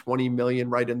 18 to 20 million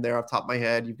right in there off the top of my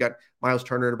head. You've got Miles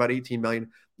Turner at about 18 million.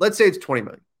 Let's say it's 20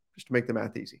 million, just to make the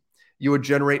math easy. You would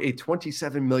generate a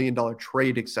 $27 million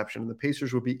trade exception, and the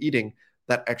Pacers would be eating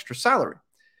that extra salary.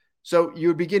 So you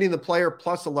would be getting the player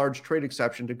plus a large trade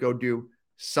exception to go do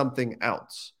something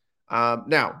else.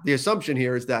 Now, the assumption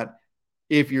here is that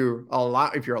if you're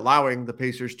allowing the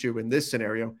Pacers to, in this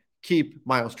scenario, keep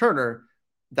Miles Turner,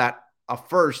 that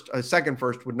a second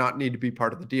first would not need to be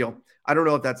part of the deal. I don't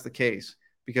know if that's the case,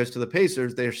 because to the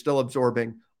Pacers, they're still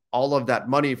absorbing all of that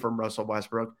money from Russell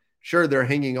Westbrook. Sure, they're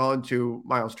hanging on to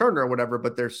Miles Turner or whatever,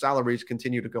 but their salaries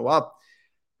continue to go up.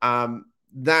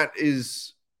 That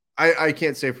is, I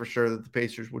can't say for sure that the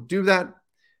Pacers would do that,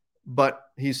 but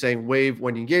he's saying waive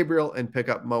Wenyen Gabriel and pick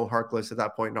up Mo Harkless at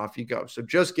that point, and off you go. So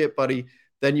just get Buddy.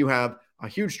 Then you have a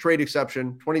huge trade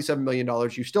exception, $27 million.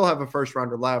 You still have a first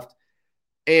rounder left,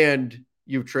 and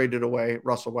you've traded away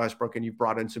Russell Westbrook, and you've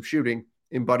brought in some shooting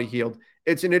in Buddy Hield.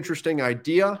 It's an interesting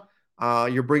idea.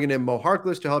 You're bringing in Mo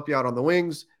Harkless to help you out on the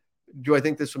wings. Do I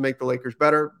think this would make the Lakers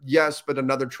better? Yes, but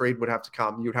another trade would have to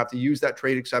come. You'd have to use that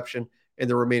trade exception in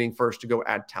the remaining first to go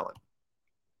add talent.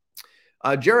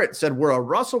 Jarrett said, we're a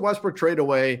Russell Westbrook trade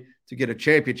away to get a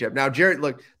championship. Now, Jarrett,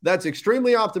 look, that's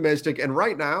extremely optimistic. And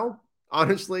right now,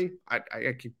 honestly, I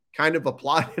can kind of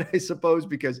applaud it, I suppose,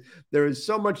 because there is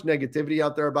so much negativity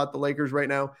out there about the Lakers right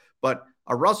now. But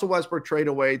a Russell Westbrook trade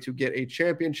away to get a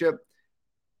championship,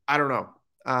 I don't know.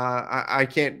 I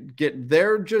can't get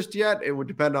there just yet. It would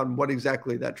depend on what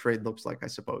exactly that trade looks like, I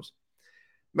suppose.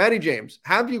 Matty James,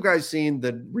 have you guys seen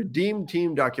the Redeem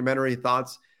Team documentary?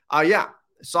 Thoughts? Yeah,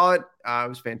 saw it. It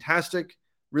was fantastic.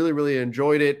 Really, really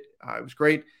enjoyed it. It was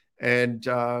great. And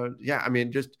yeah, I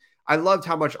mean, just I loved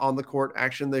how much on the court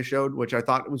action they showed, which I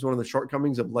thought was one of the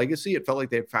shortcomings of Legacy. It felt like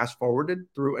they had fast forwarded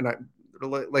through, and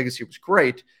Legacy was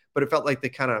great, but it felt like they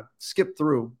kind of skipped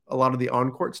through a lot of the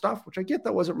on court stuff, which I get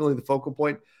that wasn't really the focal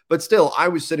point. But still, I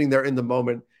was sitting there in the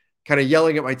moment, kind of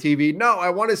yelling at my TV. No, I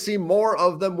want to see more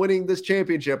of them winning this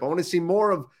championship. I want to see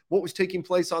more of what was taking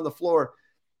place on the floor.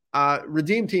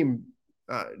 Redeem Team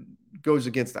goes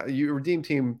against that. Redeem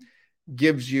Team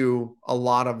gives you a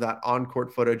lot of that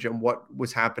on-court footage and what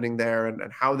was happening there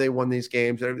and how they won these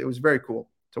games. It was very cool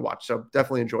to watch. So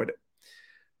definitely enjoyed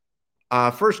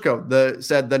it. First Code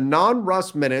said the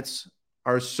non-Russ minutes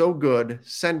are so good,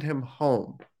 send him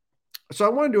home. So I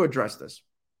wanted to address this.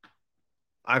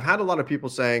 I've had a lot of people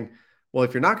saying, well,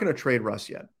 if you're not going to trade Russ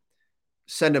yet,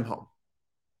 send him home.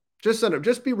 Just send him.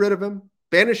 Just be rid of him.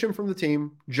 Banish him from the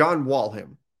team. John Wall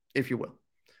him, if you will.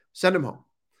 Send him home.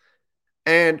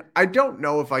 And I don't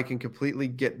know if I can completely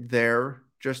get there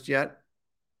just yet.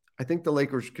 I think the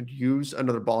Lakers could use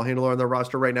another ball handler on their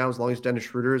roster right now as long as Dennis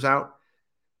Schroeder is out.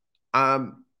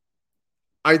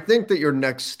 I think that your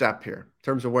next step here, in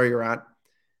terms of where you're at,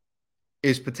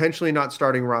 is potentially not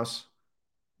starting Russ,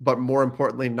 but more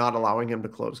importantly, not allowing him to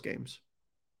close games.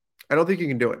 I don't think you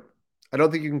can do it. I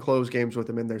don't think you can close games with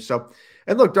him in there. So,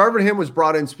 and look, Darvin Ham was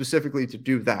brought in specifically to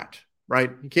do that,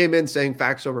 right? He came in saying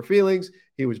facts over feelings.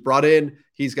 He was brought in.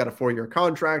 He's got a 4-year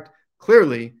contract.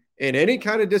 Clearly, in any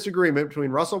kind of disagreement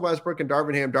between Russell Westbrook and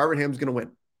Darvin Ham's going to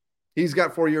win. He's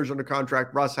got 4 years under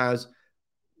contract. Russ has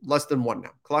less than 1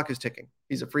 now. Clock is ticking.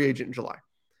 He's a free agent in July.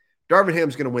 Darvin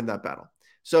Ham's going to win that battle.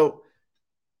 So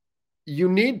you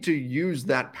need to use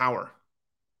that power.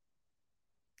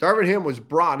 Darvin Ham was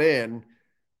brought in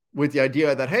with the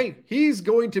idea that, hey, he's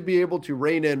going to be able to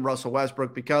rein in Russell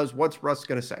Westbrook because what's Russ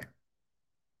going to say?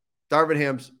 Darvin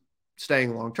Ham's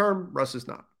staying long-term. Russ is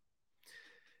not.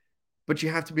 But you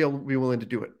have to be willing to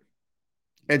do it.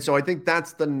 And so I think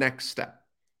that's the next step.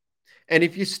 And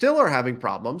if you still are having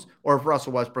problems, or if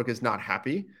Russell Westbrook is not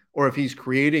happy, or if he's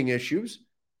creating issues,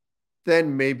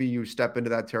 then maybe you step into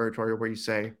that territory where you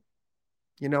say,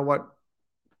 you know what?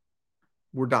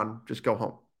 We're done. Just go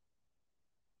home.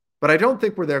 But I don't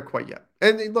think we're there quite yet.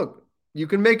 And look, you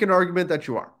can make an argument that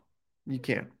you are. You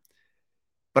can.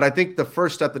 But I think the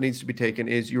first step that needs to be taken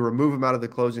is you remove him out of the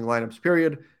closing lineups,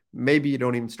 period. Maybe you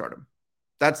don't even start him.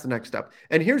 That's the next step.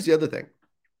 And here's the other thing.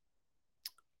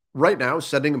 Right now,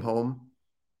 sending him home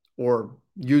or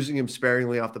using him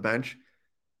sparingly off the bench,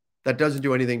 that doesn't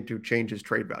do anything to change his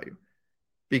trade value.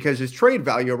 Because his trade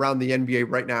value around the NBA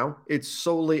right now, it's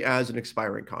solely as an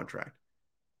expiring contract.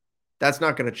 That's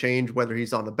not going to change whether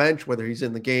he's on the bench, whether he's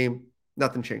in the game.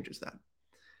 Nothing changes that.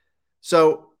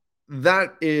 So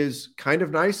that is kind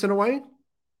of nice in a way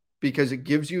because it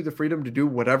gives you the freedom to do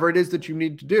whatever it is that you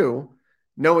need to do,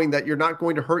 knowing that you're not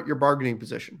going to hurt your bargaining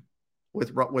position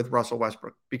with Russell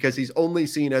Westbrook because he's only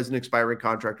seen as an expiring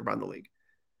contract around the league.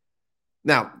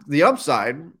 Now, the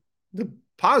upside, the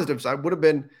positive side would have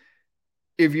been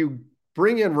if you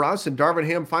bring in Russ and Darvin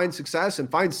Ham finds success and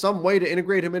finds some way to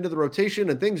integrate him into the rotation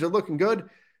and things are looking good,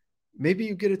 maybe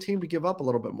you get a team to give up a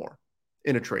little bit more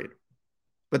in a trade.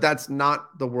 But that's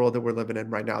not the world that we're living in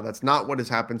right now. That's not what has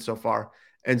happened so far.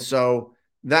 And so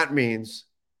that means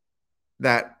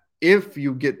that if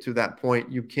you get to that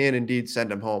point, you can indeed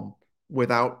send him home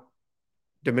without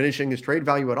diminishing his trade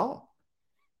value at all.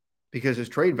 Because his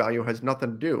trade value has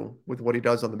nothing to do with what he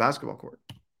does on the basketball court.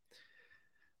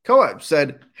 Coeb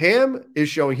said, Ham is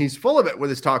showing he's full of it with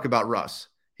his talk about Russ.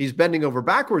 He's bending over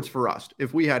backwards for us.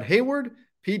 If we had Hayward,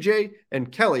 PJ,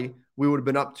 and Kelly, we would have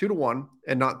been up 2-1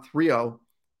 and not 3-0.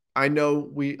 I knew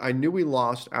we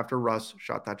lost after Russ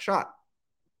shot that shot.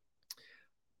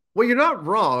 Well, you're not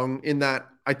wrong in that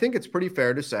I think it's pretty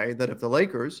fair to say that if the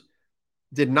Lakers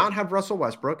did not have Russell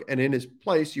Westbrook and in his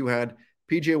place you had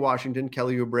PJ Washington,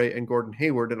 Kelly Oubre, and Gordon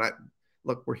Hayward, and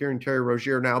look, we're hearing Terry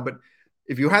Rozier now, but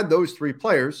if you had those 3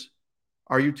 players,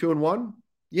 are you 2-1?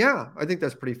 Yeah, I think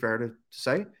that's pretty fair to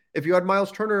say. If you had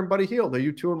Miles Turner and Buddy Hield, are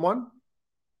you 2-1?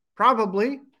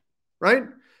 Probably, right?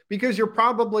 Because you're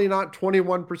probably not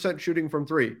 21% shooting from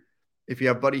 3. If you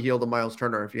have Buddy Hield and Miles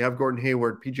Turner, if you have Gordon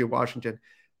Hayward, PJ Washington,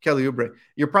 Kelly Oubre,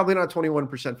 you're probably not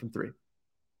 21% from 3.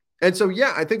 And so,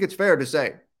 yeah, I think it's fair to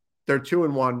say they're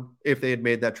 2-1 if they had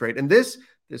made that trade. And this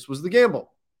was the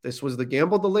gamble. This was the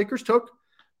gamble the Lakers took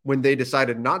when they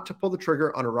decided not to pull the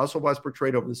trigger on a Russell Westbrook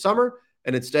trade over the summer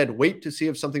and instead wait to see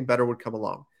if something better would come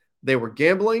along. They were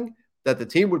gambling that the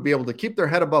team would be able to keep their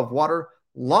head above water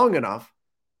long enough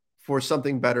for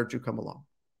something better to come along.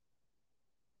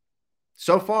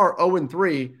 So far,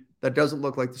 0-3, that doesn't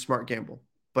look like the smart gamble,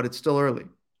 but it's still early.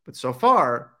 But so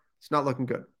far, it's not looking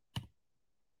good.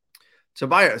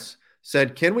 Tobias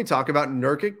said, can we talk about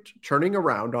Nurkic turning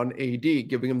around on AD,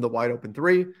 giving him the wide open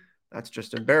three? That's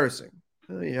just embarrassing.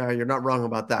 Yeah, you're not wrong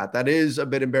about that. That is a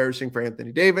bit embarrassing for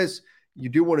Anthony Davis. You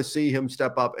do want to see him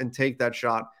step up and take that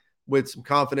shot with some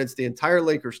confidence. The entire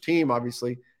Lakers team,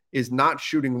 obviously, is not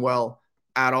shooting well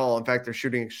at all. In fact, they're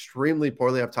shooting extremely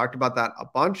poorly. I've talked about that a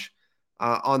bunch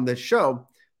on this show.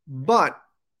 But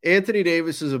Anthony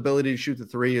Davis's ability to shoot the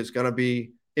three is going to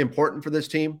be important for this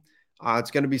team.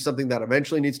 It's going to be something that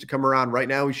eventually needs to come around. Right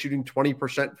now, he's shooting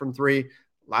 20% from three.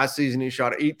 Last season, he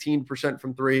shot 18%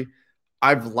 from three.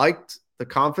 I've liked the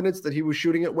confidence that he was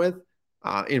shooting it with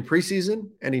in preseason,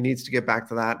 and he needs to get back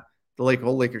to that. The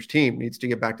whole Lakers team needs to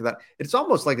get back to that. It's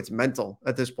almost like it's mental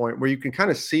at this point, where you can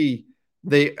kind of see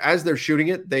as they're shooting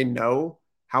it, they know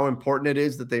how important it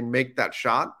is that they make that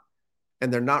shot,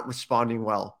 and they're not responding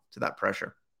well to that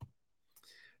pressure.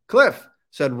 Cliff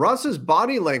said, Russ's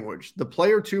body language, the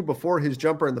play or two before his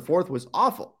jumper in the fourth, was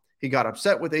awful. He got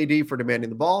upset with AD for demanding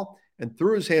the ball and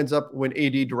threw his hands up when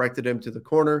AD directed him to the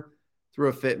corner through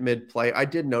a fit mid-play. I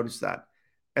did notice that.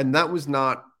 And that was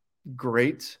not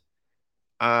great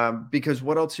because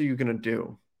what else are you going to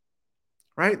do?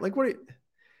 Right? Like,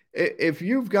 if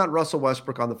you've got Russell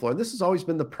Westbrook on the floor, this has always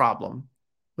been the problem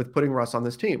with putting Russ on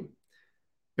this team.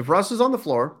 If Russ is on the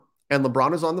floor and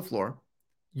LeBron is on the floor,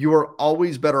 you are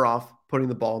always better off putting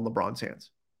the ball in LeBron's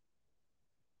hands.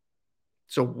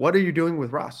 So what are you doing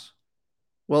with Russ?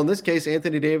 Well, in this case,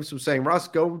 Anthony Davis was saying, Russ,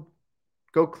 go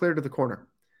clear to the corner.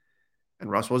 And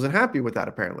Russ wasn't happy with that,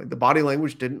 apparently. The body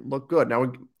language didn't look good.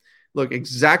 Now, look,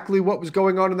 exactly what was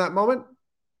going on in that moment,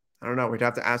 I don't know. We'd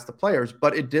have to ask the players.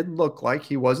 But it did look like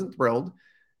he wasn't thrilled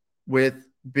with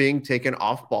being taken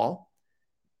off ball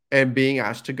and being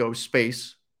asked to go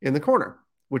space in the corner,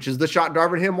 which is the shot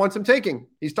Darvin Ham wants him taking.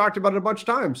 He's talked about it a bunch of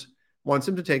times. Wants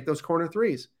him to take those corner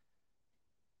threes.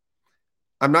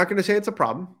 I'm not going to say it's a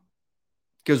problem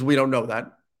because we don't know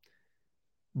that.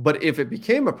 But if it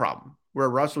became a problem where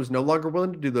Russ was no longer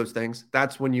willing to do those things,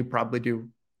 that's when you probably do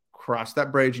cross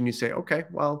that bridge and you say, okay,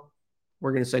 well,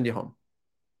 we're going to send you home.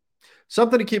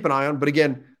 Something to keep an eye on. But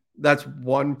again, that's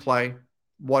one play,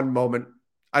 one moment.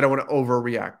 I don't want to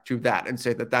overreact to that and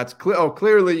say that that's clear. Oh,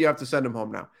 clearly you have to send him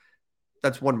home now.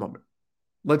 That's one moment.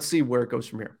 Let's see where it goes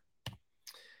from here.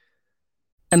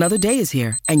 Another day is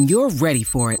here, and you're ready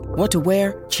for it. What to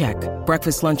wear? Check.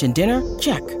 Breakfast, lunch, and dinner?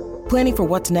 Check. Planning for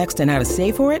what's next and how to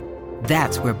save for it?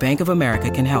 That's where Bank of America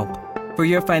can help. For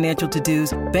your financial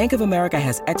to-dos, Bank of America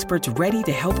has experts ready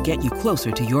to help get you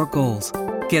closer to your goals.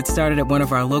 Get started at one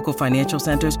of our local financial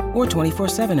centers or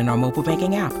 24/7 in our mobile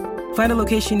banking app. Find a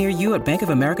location near you at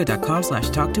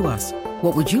bankofamerica.com/talktous.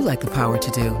 What would you like the power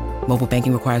to do? Mobile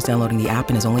banking requires downloading the app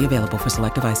and is only available for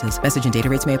select devices. Message and data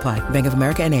rates may apply. Bank of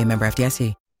America NA, member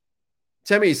FDIC.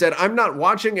 Timmy said, I'm not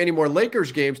watching any more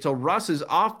Lakers games till Russ is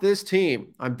off this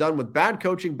team. I'm done with bad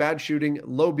coaching, bad shooting,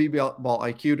 low b-ball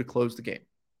IQ to close the game.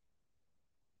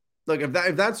 Look,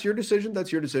 if that's your decision,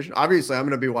 that's your decision. Obviously, I'm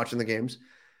going to be watching the games.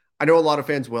 I know a lot of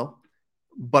fans will,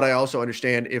 but I also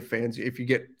understand if you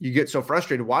get so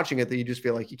frustrated watching it that you just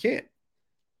feel like you can't.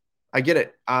 I get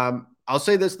it. I'll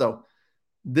say this, though.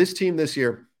 This team this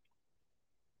year,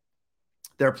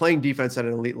 they're playing defense at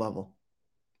an elite level.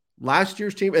 Last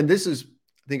year's team, and this is,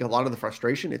 I think, a lot of the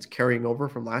frustration, it's carrying over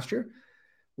from last year.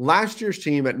 Last year's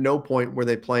team, at no point were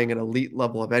they playing an elite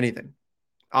level of anything,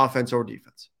 offense or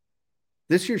defense.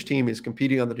 This year's team is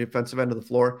competing on the defensive end of the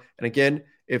floor. And again,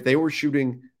 if they were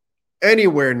shooting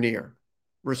anywhere near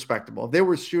respectable, if they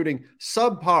were shooting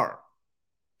subpar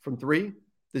from three,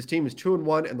 this team is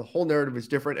 2-1, and the whole narrative is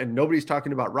different. And nobody's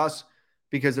talking about Russ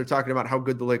because they're talking about how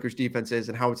good the Lakers defense is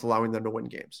and how it's allowing them to win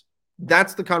games.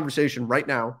 That's the conversation right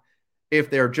now if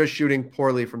they're just shooting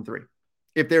poorly from three.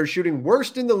 If they're shooting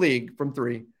worst in the league from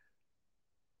three,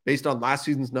 based on last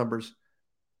season's numbers,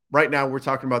 right now we're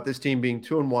talking about this team being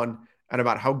 2-1 and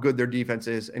about how good their defense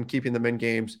is and keeping them in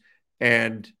games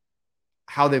and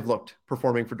how they've looked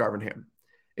performing for Darvin Ham.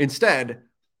 Instead,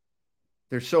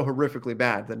 they're so horrifically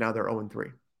bad that now they're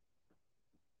 0-3.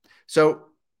 So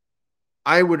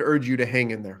I would urge you to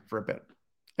hang in there for a bit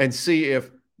and see if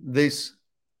this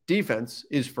defense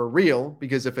is for real,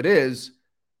 because if it is,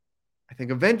 I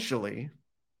think eventually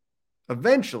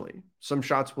some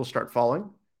shots will start falling,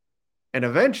 and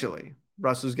eventually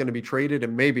Russ is going to be traded,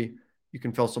 and maybe you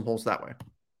can fill some holes that way.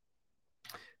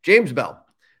 James Bell,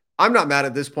 I'm not mad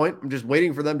at this point. I'm just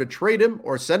waiting for them to trade him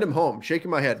or send him home.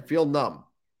 Shaking my head, feel numb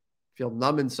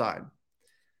inside.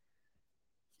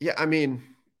 Yeah, I mean,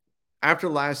 after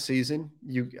last season,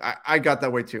 I got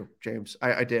that way too, James.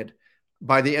 I did.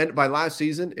 By last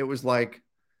season, it was like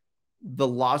the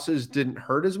losses didn't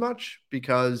hurt as much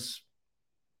because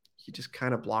you just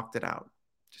kind of blocked it out.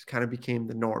 Just kind of became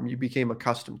the norm. You became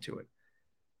accustomed to it.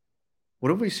 What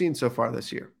have we seen so far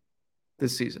this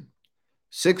season?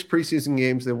 6 preseason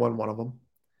games, they won one of them.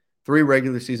 3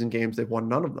 regular season games, they've won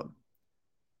none of them.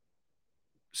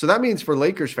 So that means for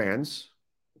Lakers fans,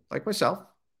 like myself,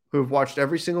 who have watched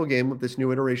every single game of this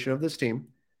new iteration of this team,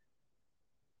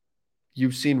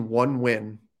 you've seen 1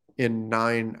 win in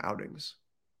 9 outings.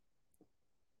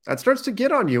 That starts to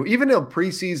get on you. Even in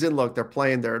preseason, look, they're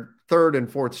playing their 3rd and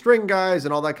 4th string guys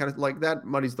and all that kind of, like, that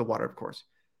muddies the water, of course.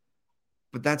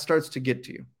 But that starts to get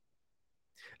to you.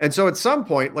 And so at some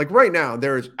point, like right now,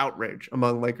 there is outrage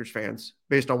among Lakers fans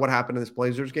based on what happened in this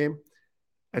Blazers game.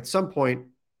 At some point,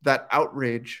 that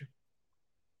outrage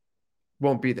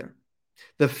won't be there.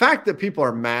 The fact that people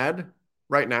are mad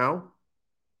right now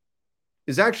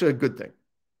is actually a good thing.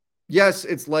 Yes,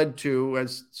 it's led to,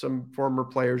 as some former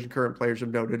players and current players have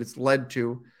noted, it's led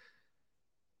to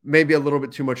maybe a little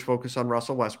bit too much focus on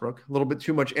Russell Westbrook, a little bit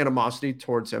too much animosity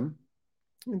towards him.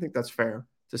 I think that's fair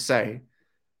to say.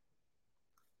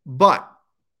 But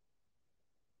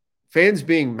fans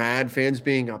being mad, fans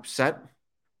being upset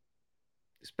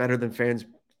is better than fans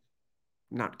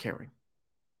not caring.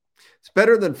 It's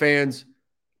better than fans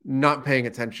not paying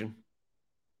attention.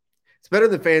 It's better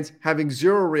than fans having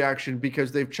zero reaction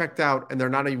because they've checked out and they're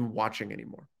not even watching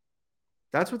anymore.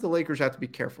 That's what the Lakers have to be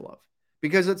careful of.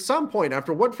 Because at some point,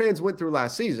 after what fans went through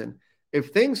last season, if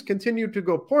things continue to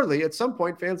go poorly, at some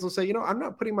point fans will say, you know, I'm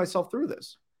not putting myself through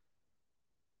this.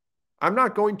 I'm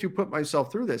not going to put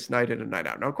myself through this night in and night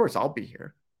out. Now, of course, I'll be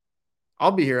here.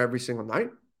 I'll be here every single night.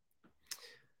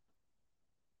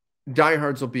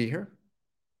 Diehards will be here.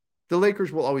 The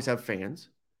Lakers will always have fans.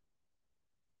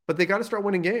 But they got to start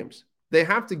winning games. They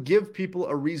have to give people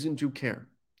a reason to care.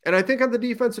 And I think on the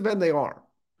defensive end, they are.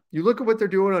 You look at what they're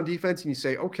doing on defense and you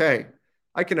say, okay,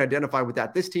 I can identify with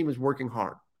that. This team is working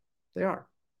hard. They are.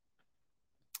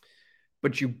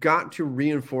 But you got to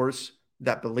reinforce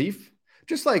that belief.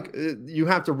 Just like you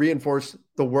have to reinforce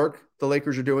the work the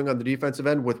Lakers are doing on the defensive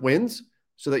end with wins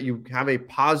so that you have a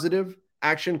positive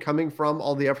action coming from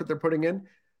all the effort they're putting in.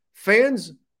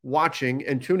 Fans watching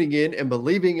and tuning in and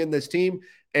believing in this team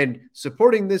and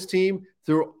supporting this team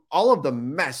through all of the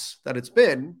mess that it's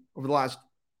been over the last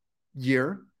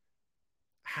year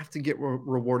have to get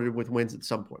rewarded with wins at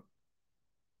some point.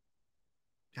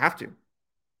 Have to.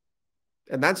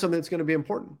 And that's something that's going to be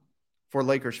important for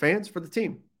Lakers fans, for the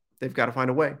team. They've got to find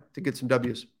a way to get some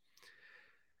W's.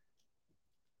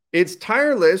 It's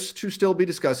tireless to still be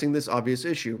discussing this obvious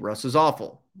issue. Russ is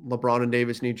awful. LeBron and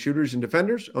Davis need shooters and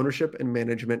defenders. Ownership and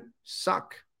management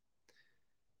suck.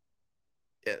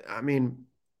 I mean,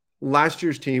 last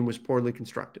year's team was poorly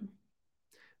constructed.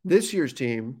 This year's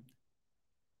team,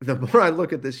 the more I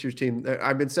look at this year's team,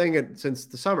 I've been saying it since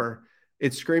the summer,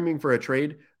 it's screaming for a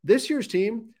trade. This year's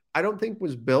team, I don't think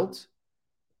was built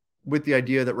with the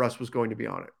idea that Russ was going to be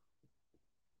on it.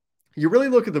 You really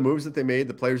look at the moves that they made,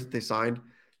 the players that they signed,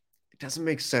 it doesn't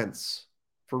make sense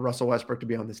for Russell Westbrook to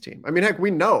be on this team. I mean, heck,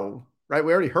 we know, right?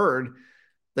 We already heard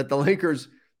that the Lakers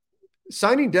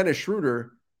signing Dennis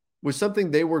Schroeder was something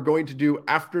they were going to do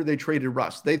after they traded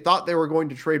Russ. They thought they were going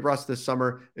to trade Russ this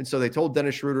summer, and so they told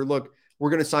Dennis Schroeder, look, we're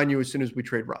going to sign you as soon as we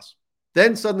trade Russ.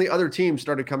 Then suddenly other teams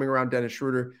started coming around Dennis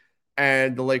Schroeder,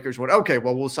 and the Lakers went, okay,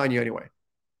 well, we'll sign you anyway.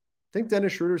 I think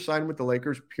Dennis Schroeder signed with the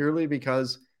Lakers purely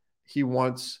because he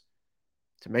wants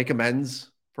to make amends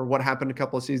for what happened a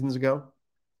couple of seasons ago.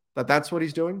 That's what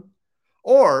he's doing.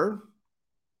 Or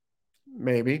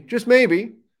maybe, just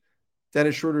maybe,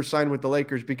 Dennis Schroeder signed with the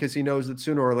Lakers because he knows that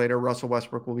sooner or later Russell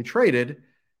Westbrook will be traded,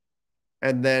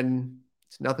 and then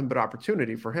it's nothing but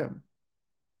opportunity for him.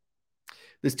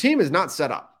 This team is not set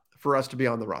up for us to be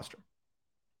on the roster.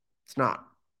 It's not.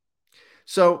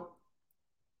 So,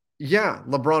 yeah,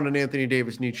 LeBron and Anthony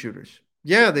Davis need shooters.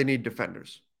 Yeah, they need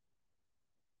defenders.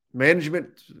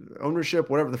 Management, ownership,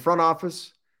 whatever, the front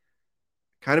office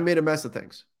kind of made a mess of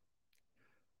things.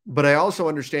 But I also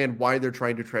understand why they're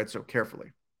trying to tread so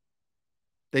carefully.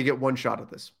 They get one shot at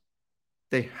this.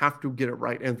 They have to get it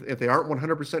right. And if they aren't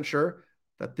 100% sure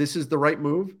that this is the right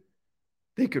move,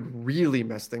 they could really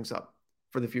mess things up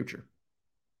for the future.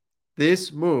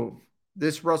 This move,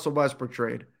 this Russell Westbrook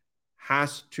trade,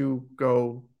 has to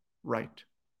go right.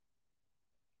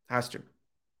 Has to.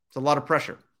 It's a lot of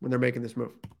pressure when they're making this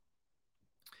move.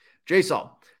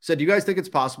 J-Sol said, do you guys think it's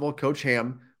possible Coach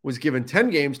Ham was given 10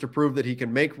 games to prove that he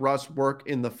can make Russ work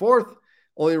in the fourth?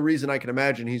 Only reason I can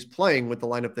imagine he's playing with the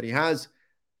lineup that he has.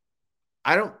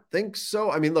 I don't think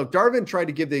so. I mean, look, Darvin tried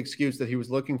to give the excuse that he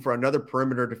was looking for another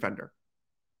perimeter defender.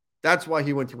 That's why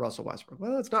he went to Russell Westbrook.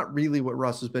 Well, that's not really what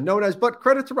Russ has been known as, but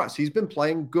credit to Russ. He's been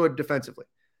playing good defensively,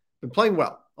 been playing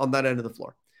well. on that end of the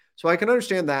floor. So I can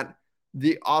understand that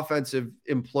the offensive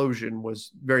implosion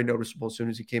was very noticeable as soon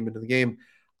as he came into the game.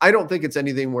 I don't think it's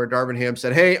anything where Darvin Ham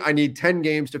said, hey, I need 10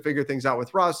 games to figure things out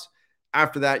with Russ.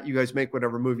 After that, you guys make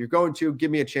whatever move you're going to.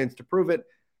 Give me a chance to prove it.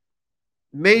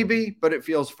 Maybe, but it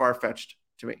feels far-fetched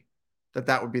to me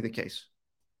that would be the case.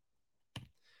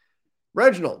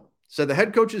 Reginald said the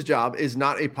head coach's job is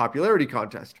not a popularity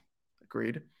contest.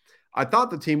 Agreed. I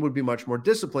thought the team would be much more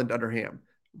disciplined under Ham.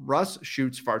 Russ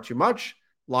shoots far too much.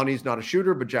 Lonnie's not a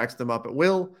shooter, but jacks them up at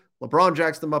will. LeBron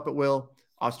jacks them up at will.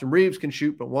 Austin Reeves can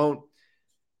shoot, but won't.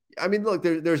 I mean, look,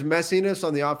 there's messiness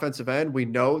on the offensive end. We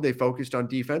know they focused on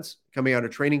defense coming out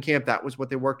of training camp. That was what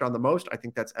they worked on the most. I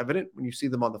think that's evident when you see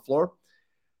them on the floor.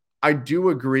 I do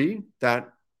agree that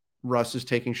Russ is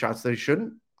taking shots that he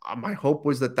shouldn't. My hope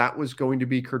was that was going to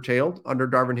be curtailed under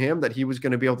Darvin Ham, that he was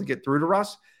going to be able to get through to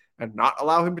Russ and not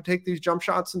allow him to take these jump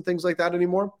shots and things like that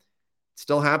anymore. It's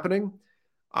still happening.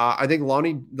 I think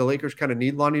the Lakers kind of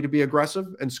need Lonnie to be aggressive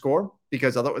and score,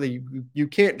 because otherwise you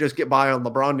can't just get by on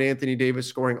LeBron and Anthony Davis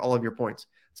scoring all of your points.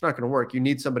 It's not going to work. You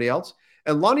need somebody else.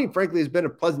 And Lonnie, frankly, has been a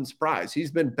pleasant surprise.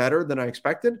 He's been better than I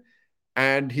expected,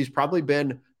 and he's probably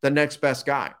been the next best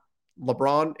guy.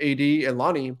 LeBron, AD, and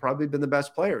Lonnie have probably been the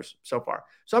best players so far.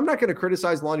 So I'm not going to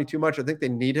criticize Lonnie too much. I think they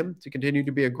need him to continue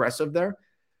to be aggressive there.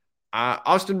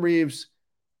 Austin Reeves,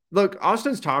 look,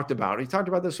 Austin's talked about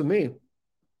this with me,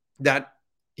 that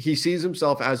he sees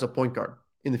himself as a point guard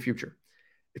in the future.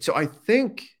 So I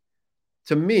think,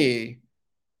 to me,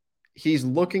 he's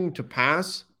looking to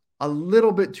pass a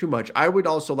little bit too much. I would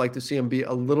also like to see him be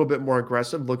a little bit more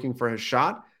aggressive, looking for his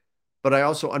shot. But I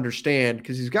also understand,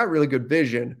 because he's got really good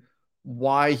vision,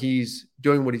 why he's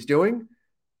doing what he's doing.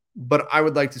 But I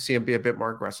would like to see him be a bit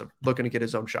more aggressive, looking to get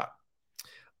his own shot.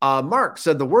 Mark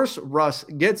said the worse Russ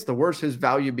gets, the worse his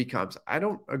value becomes. I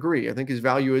don't agree. I think his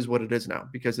value is what it is now,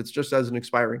 because it's just as an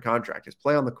expiring contract. His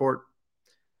play on the court,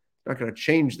 not going to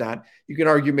change that. You can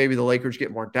argue maybe the Lakers get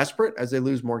more desperate as they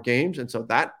lose more games, and so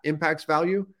that impacts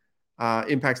value,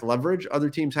 impacts leverage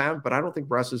other teams have, but I don't think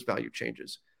Russ's value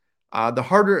changes. The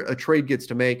harder a trade gets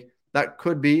to make, that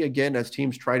could be, again, as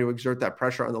teams try to exert that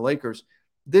pressure on the Lakers.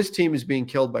 This team is being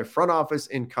killed by front office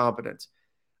incompetence.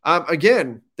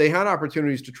 Again, they had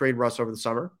opportunities to trade Russ over the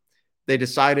summer. They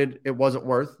decided it wasn't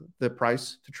worth the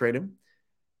price to trade him.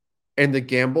 And the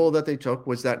gamble that they took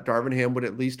was that Darvin Ham would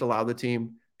at least allow the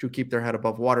team to keep their head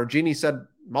above water. Jeannie said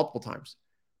multiple times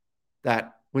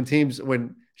that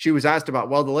when she was asked about,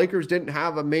 well, the Lakers didn't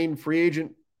have a main free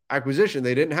agent acquisition,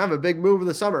 they didn't have a big move in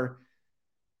the summer,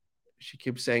 she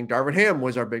keeps saying Darvin Ham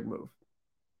was our big move.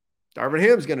 Darvin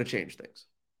Ham's going to change things.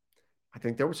 I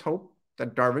think there was hope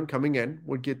that Darvin coming in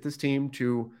would get this team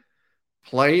to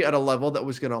play at a level that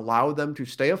was going to allow them to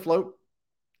stay afloat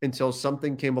until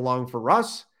something came along for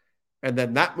Russ, and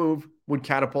then that move would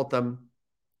catapult them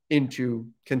into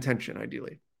contention,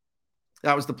 ideally.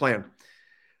 That was the plan.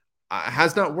 It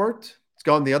has not worked. It's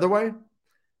gone the other way.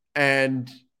 And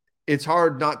it's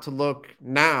hard not to look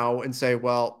now and say,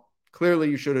 well, clearly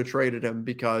you should have traded him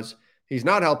because he's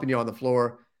not helping you on the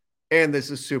floor, and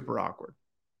this is super awkward.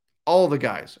 All the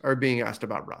guys are being asked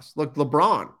about Russ. Look,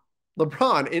 LeBron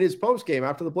in his post game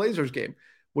after the Blazers game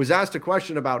was asked a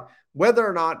question about whether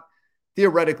or not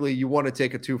theoretically you want to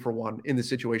take a 2-for-1 in the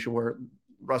situation where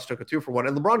Russ took a 2-for-1,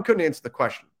 and LeBron couldn't answer the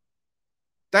question.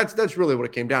 That's really what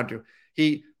it came down to.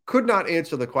 He could not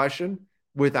answer the question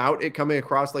without it coming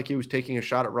across like he was taking a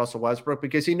shot at Russell Westbrook,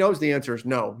 because he knows the answer is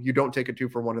no, you don't take a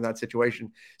 2-for-1 in that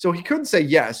situation. So he couldn't say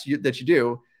yes, that you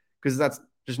do, because that's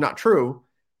just not true.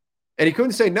 And he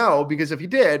couldn't say no, because if he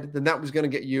did, then that was going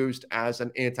to get used as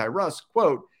an anti-Russ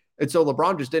quote. And so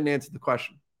LeBron just didn't answer the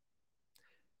question.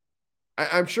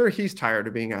 I'm sure he's tired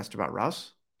of being asked about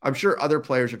Russ. I'm sure other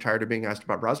players are tired of being asked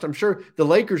about Russ. I'm sure the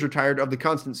Lakers are tired of the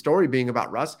constant story being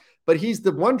about Russ, but he's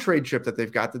the one trade chip that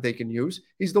they've got that they can use.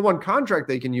 He's the one contract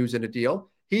they can use in a deal.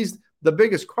 He's the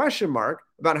biggest question mark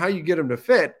about how you get him to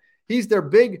fit. He's their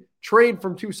big trade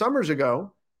from 2 summers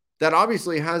ago that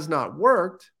obviously has not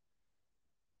worked.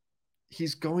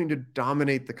 He's going to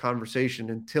dominate the conversation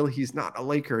until he's not a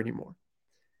Laker anymore.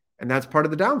 And that's part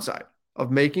of the downside of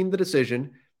making the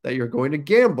decision that you're going to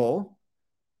gamble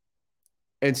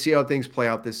and see how things play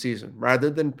out this season,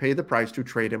 rather than pay the price to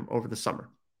trade him over the summer.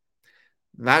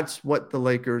 That's what the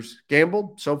Lakers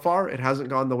gambled. So far, it hasn't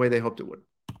gone the way they hoped it would.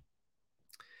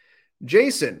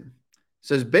 Jason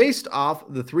says, based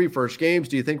off the 3 first games,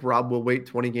 do you think Rob will wait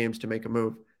 20 games to make a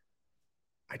move?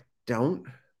 I don't,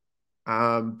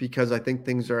 because I think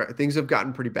things have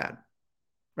gotten pretty bad,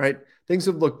 right? Things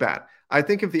have looked bad. I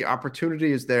think if the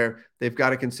opportunity is there, they've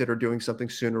got to consider doing something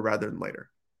sooner rather than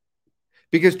later.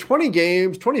 Because 20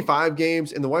 games, 25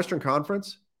 games in the Western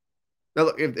Conference Now,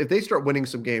 look, if they start winning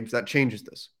some games, that changes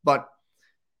this. But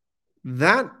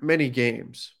that many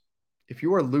games, if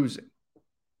you are losing,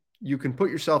 you can put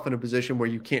yourself in a position where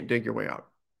you can't dig your way out.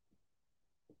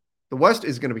 The West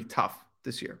is going to be tough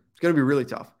this year. It's going to be really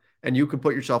tough. And you can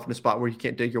put yourself in a spot where you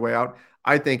can't dig your way out.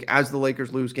 I think as the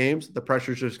Lakers lose games, the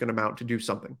pressure is just going to mount to do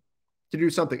something.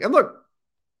 And look,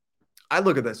 I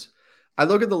look at this. I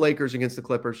look at the Lakers against the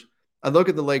Clippers. I look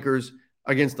at the Lakers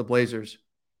against the Blazers.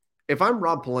 If I'm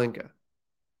Rob Pelinka,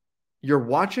 you're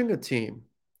watching a team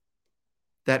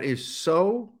that is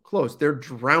so close. They're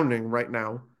drowning right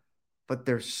now, but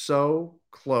they're so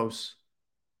close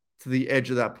to the edge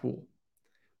of that pool.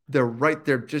 They're right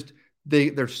there.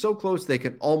 They're so close they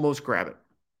can almost grab it.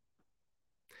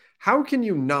 How can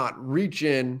you not reach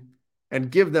in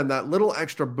and give them that little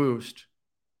extra boost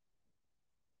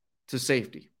to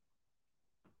safety?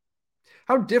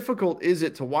 How difficult is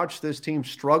it to watch this team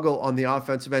struggle on the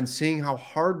offensive end, seeing how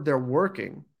hard they're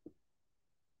working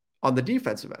on the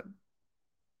defensive end?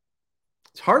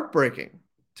 It's heartbreaking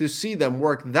to see them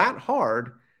work that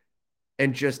hard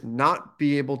and just not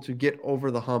be able to get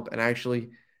over the hump and actually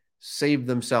save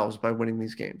themselves by winning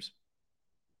these games.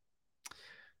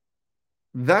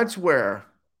 That's where,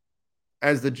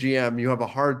 as the GM, you have a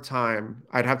hard time.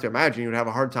 I'd have to imagine you'd have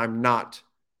a hard time not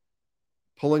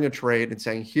pulling a trade and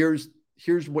saying, here's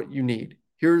what you need.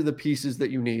 Here are the pieces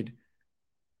that you need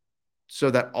so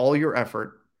that all your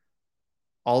effort,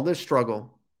 all this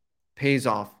struggle pays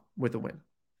off with a win.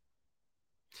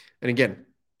 And again,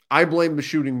 I blame the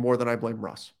shooting more than I blame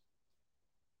Russ.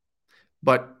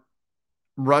 But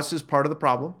Russ is part of the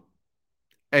problem,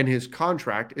 and his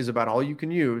contract is about all you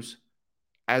can use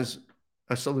as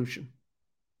a solution.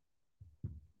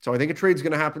 So I think a trade is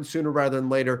going to happen sooner rather than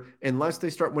later, unless they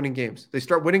start winning games. They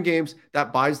start winning games,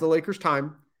 that buys the Lakers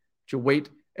time to wait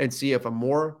and see if a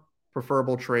more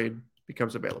preferable trade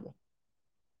becomes available.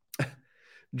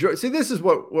 See, this is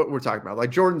what we're talking about. Like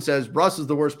Jordan says, Russ is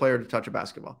the worst player to touch a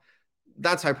basketball.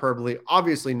 That's hyperbole,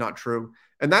 obviously not true.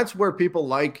 And that's where people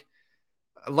like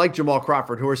Jamal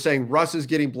Crawford, who are saying Russ is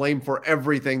getting blamed for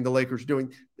everything the Lakers are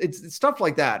doing. It's stuff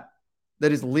like that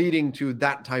is leading to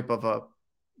that type of a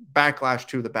backlash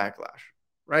to the backlash,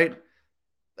 right?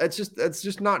 That's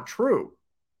just not true.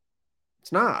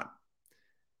 It's not.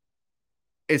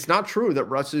 It's not true that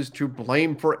Russ is to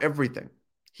blame for everything.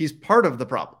 He's part of the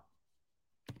problem.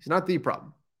 He's not the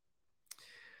problem.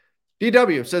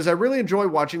 DW says, I really enjoy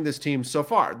watching this team so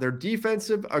far. Their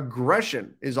defensive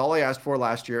aggression is all I asked for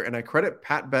last year, and I credit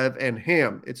Pat Bev and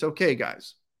Ham. It's okay,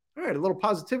 guys. All right, a little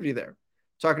positivity there.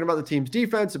 Talking about the team's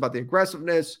defense, about the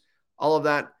aggressiveness, all of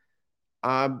that.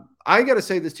 I got to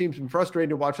say this team's been frustrating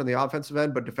to watch on the offensive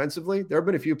end, but defensively, there have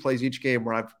been a few plays each game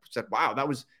where I've said, wow, that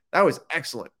was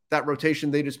excellent. That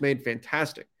rotation they just made,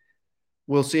 fantastic.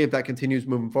 We'll see if that continues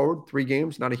moving forward. 3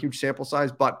 games, not a huge sample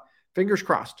size, but fingers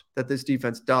crossed that this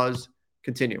defense does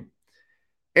continue.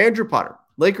 Andrew Potter,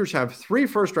 Lakers have 3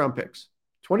 first-round picks,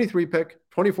 23 pick,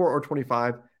 24 or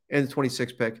 25, and the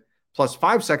 26 pick, plus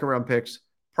 5 second-round picks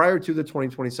prior to the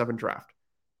 2027 draft.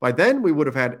 By then, we would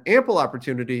have had ample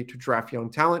opportunity to draft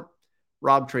young talent.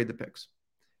 Rob, trade the picks.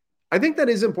 I think that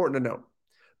is important to note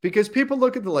because people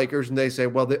look at the Lakers and they say,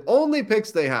 well, the only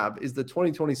picks they have is the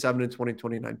 2027 and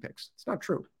 2029 picks. It's not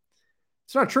true.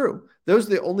 It's not true. Those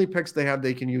are the only picks they have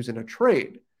they can use in a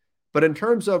trade. But in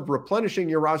terms of replenishing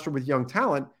your roster with young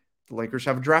talent, the Lakers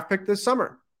have a draft pick this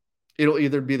summer. It'll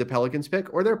either be the Pelicans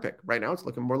pick or their pick. Right now, it's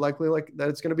looking more likely like that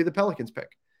it's going to be the Pelicans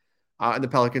pick. And the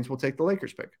Pelicans will take the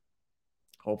Lakers pick.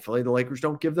 Hopefully, the Lakers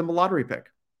don't give them a lottery pick.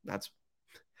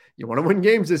 You want to win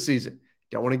games this season.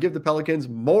 You don't want to give the Pelicans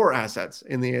more assets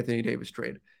in the Anthony Davis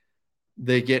trade.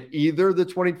 They get either the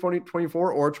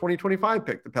 2024 or 2025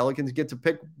 pick. The Pelicans get to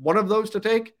pick one of those to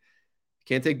take. You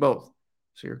can't take both.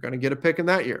 So you're going to get a pick in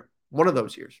that year, one of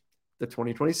those years. The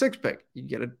 2026 pick, you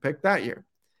get a pick that year.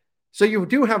 So you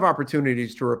do have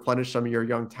opportunities to replenish some of your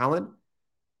young talent.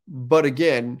 But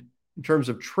again, in terms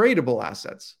of tradable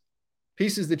assets,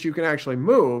 pieces that you can actually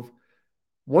move,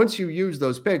 once you use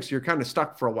those picks, you're kind of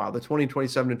stuck for a while. The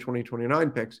 2027 and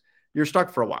 2029 picks, you're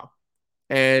stuck for a while.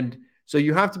 And so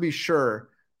you have to be sure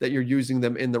that you're using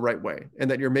them in the right way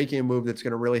and that you're making a move that's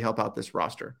going to really help out this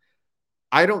roster.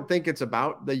 I don't think it's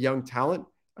about the young talent.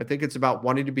 I think it's about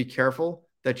wanting to be careful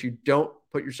that you don't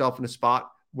put yourself in a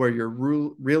spot where you're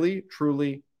really,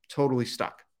 truly, totally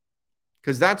stuck.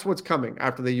 Because that's what's coming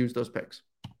after they use those picks.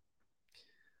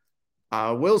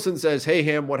 Wilson says, hey,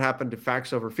 Ham, what happened to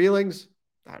facts over feelings?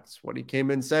 That's what he came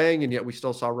in saying, and yet we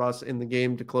still saw Russ in the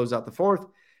game to close out the fourth.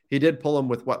 He did pull him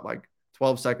with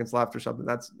 12 seconds left or something.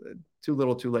 That's too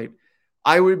little, too late.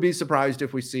 I would be surprised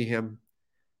if we see him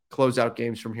close out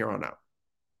games from here on out.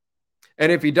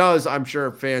 And if he does, I'm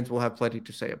sure fans will have plenty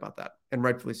to say about that, and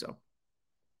rightfully so.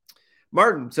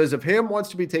 Martin says, if Ham wants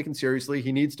to be taken seriously,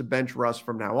 he needs to bench Russ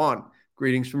from now on.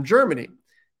 Greetings from Germany.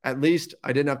 At least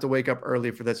I didn't have to wake up early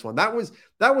for this one. That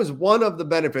was one of the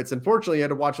benefits. Unfortunately, I had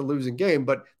to watch a losing game,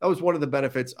 but that was one of the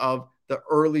benefits of the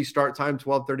early start time,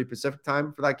 12:30 Pacific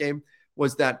time for that game,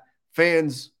 was that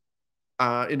fans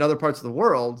in other parts of the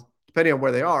world, depending on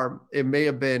where they are, it may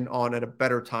have been on at a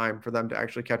better time for them to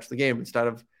actually catch the game instead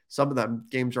of some of them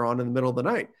games are on in the middle of the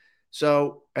night.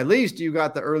 So at least you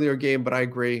got the earlier game, but I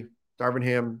agree. Darvin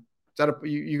Ham,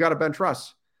 you got to bench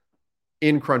Russ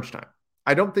in crunch time.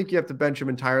 I don't think you have to bench him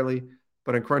entirely,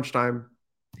 but in crunch time,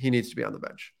 he needs to be on the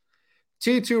bench.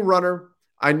 T2 runner,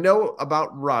 I know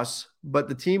about Russ, but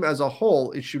the team as a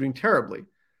whole is shooting terribly.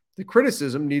 The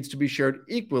criticism needs to be shared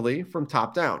equally from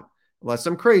top down. Unless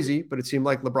I'm crazy, but it seemed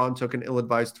like LeBron took an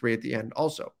ill-advised 3 at the end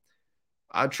also.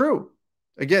 True.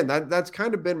 Again, that's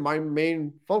kind of been my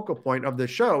main focal point of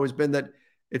this show, has been that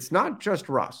it's not just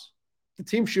Russ. The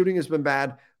team shooting has been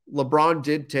bad. LeBron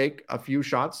did take a few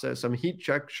shots, some heat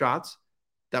check shots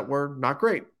that were not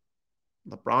great.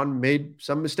 LeBron made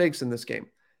some mistakes in this game.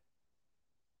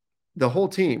 The whole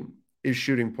team is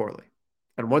shooting poorly.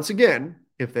 And once again,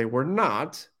 if they were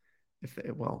not,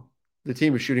 the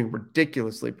team is shooting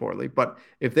ridiculously poorly, but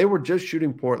if they were just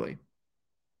shooting poorly,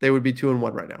 they would be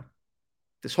 2-1 right now.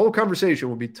 This whole conversation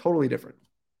would be totally different.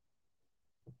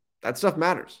 That stuff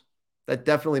matters. That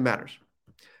definitely matters.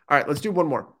 All right, let's do one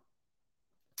more.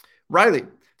 Riley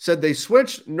said they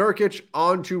switched Nurkic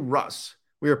onto Russ.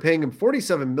 We are paying him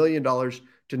 $47 million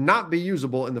to not be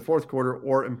usable in the fourth quarter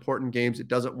or important games. It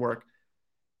doesn't work.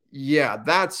 Yeah,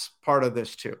 that's part of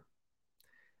this too,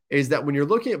 is that when you're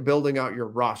looking at building out your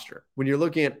roster, when you're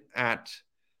looking at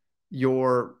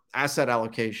your asset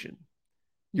allocation,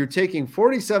 you're taking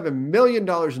 $47 million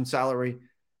in salary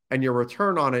and your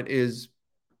return on it is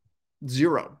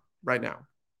 0 right now.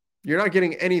 You're not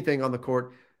getting anything on the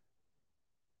court.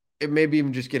 It may be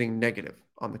even just getting negative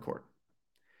on the court.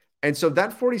 And so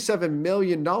that $47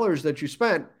 million that you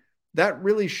spent, that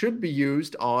really should be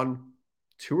used on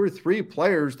 2 or 3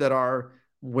 players that are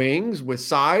wings with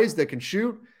size that can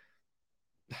shoot,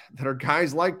 that are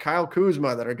guys like Kyle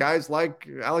Kuzma, that are guys like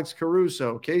Alex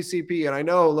Caruso, KCP. And I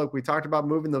know, look, we talked about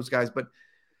moving those guys, but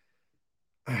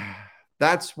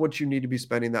that's what you need to be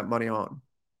spending that money on.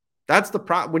 That's the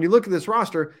problem. When you look at this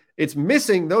roster, it's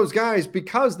missing those guys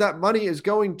because that money is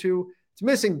going to, it's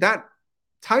missing that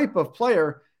type of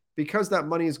player because that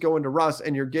money is going to Russ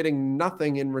and you're getting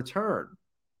nothing in return.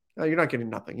 No, you're not getting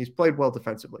nothing. He's played well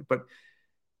defensively, but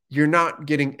you're not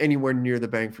getting anywhere near the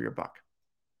bang for your buck.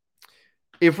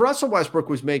 If Russell Westbrook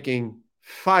was making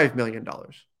 $5 million,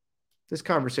 this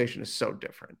conversation is so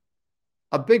different.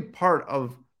 A big part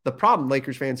of the problem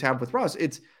Lakers fans have with Russ,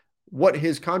 it's what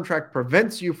his contract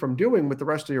prevents you from doing with the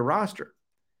rest of your roster.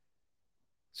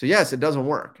 So yes, it doesn't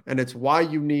work. And it's why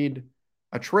you need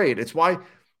a trade. It's why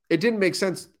it didn't make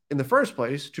sense in the first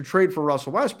place to trade for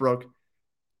Russell Westbrook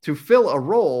to fill a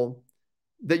role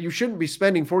that you shouldn't be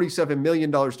spending $47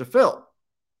 million to fill.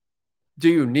 Do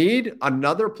you need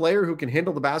another player who can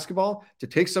handle the basketball to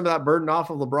take some of that burden off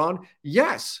of LeBron?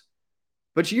 Yes.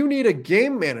 But you need a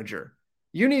game manager.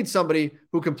 You need somebody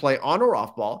who can play on or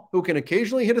off ball, who can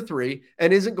occasionally hit a 3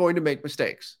 and isn't going to make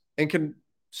mistakes and can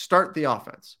start the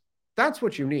offense. That's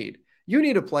what you need. You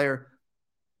need a player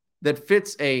that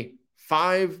fits a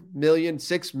 $5 million,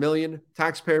 $6 million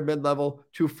taxpayer mid-level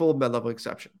to full mid-level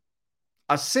exception.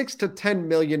 A $6 to $10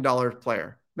 million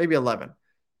player, maybe 11,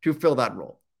 to fill that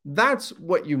role. That's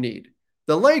what you need.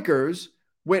 The Lakers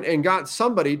went and got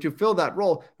somebody to fill that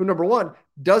role who, number one,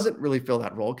 doesn't really fill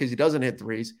that role because he doesn't hit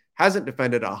threes, hasn't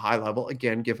defended at a high level.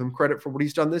 Again, give him credit for what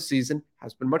he's done this season,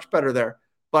 has been much better there.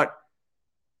 But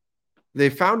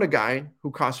they found a guy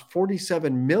who cost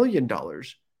 $47 million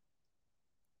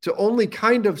to only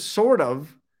kind of sort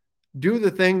of do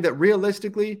the thing that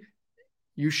realistically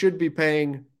you should be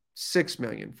paying $6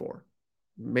 million for,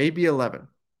 maybe 11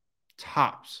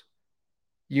 tops.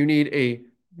 You need a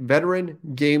veteran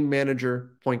game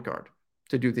manager point guard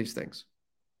to do these things.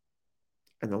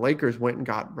 And the Lakers went and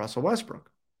got Russell Westbrook.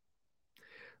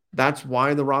 That's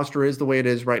why the roster is the way it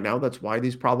is right now. That's why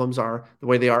these problems are the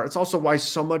way they are. It's also why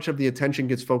so much of the attention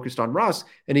gets focused on Russ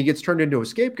and he gets turned into a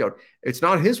scapegoat. It's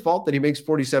not his fault that he makes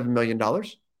 $47 million.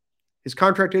 His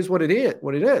contract is what it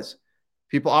is.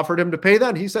 People offered him to pay that.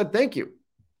 And he said, thank you.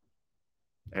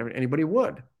 Anybody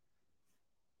would.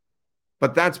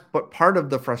 But part of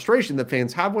the frustration that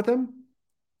fans have with him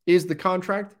is the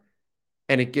contract,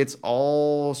 and it gets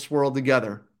all swirled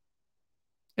together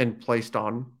and placed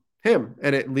on him.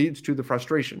 And it leads to the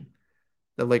frustration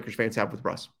that Lakers fans have with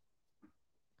Russ.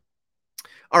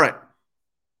 All right.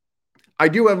 I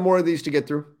do have more of these to get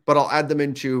through, but I'll add them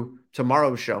into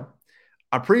tomorrow's show.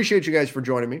 I appreciate you guys for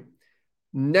joining me.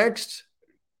 Next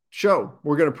show,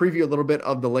 we're going to preview a little bit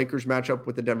of the Lakers matchup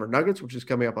with the Denver Nuggets, which is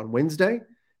coming up on Wednesday.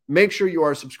 Make sure you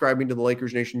are subscribing to the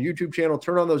Lakers Nation YouTube channel.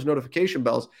 Turn on those notification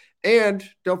bells. And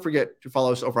don't forget to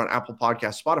follow us over on Apple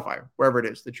Podcasts, Spotify, wherever it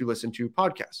is that you listen to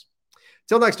podcasts.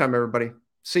 Till next time, everybody.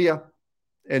 See ya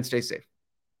and stay safe.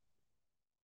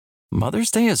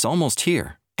 Mother's Day is almost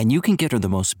here, and you can get her the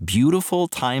most beautiful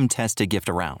time-tested gift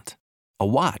around. A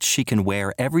watch she can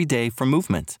wear every day from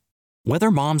Movement.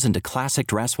 Whether mom's into classic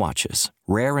dress watches,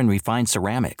 rare and refined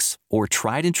ceramics, or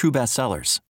tried and true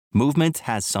bestsellers, Movement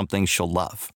has something she'll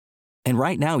love. And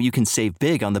right now you can save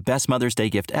big on the best Mother's Day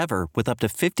gift ever with up to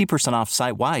 50% off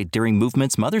site-wide during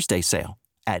Movement's Mother's Day sale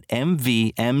at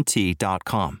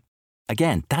MVMT.com.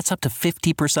 Again, that's up to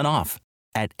 50% off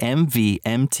at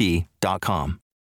MVMT.com.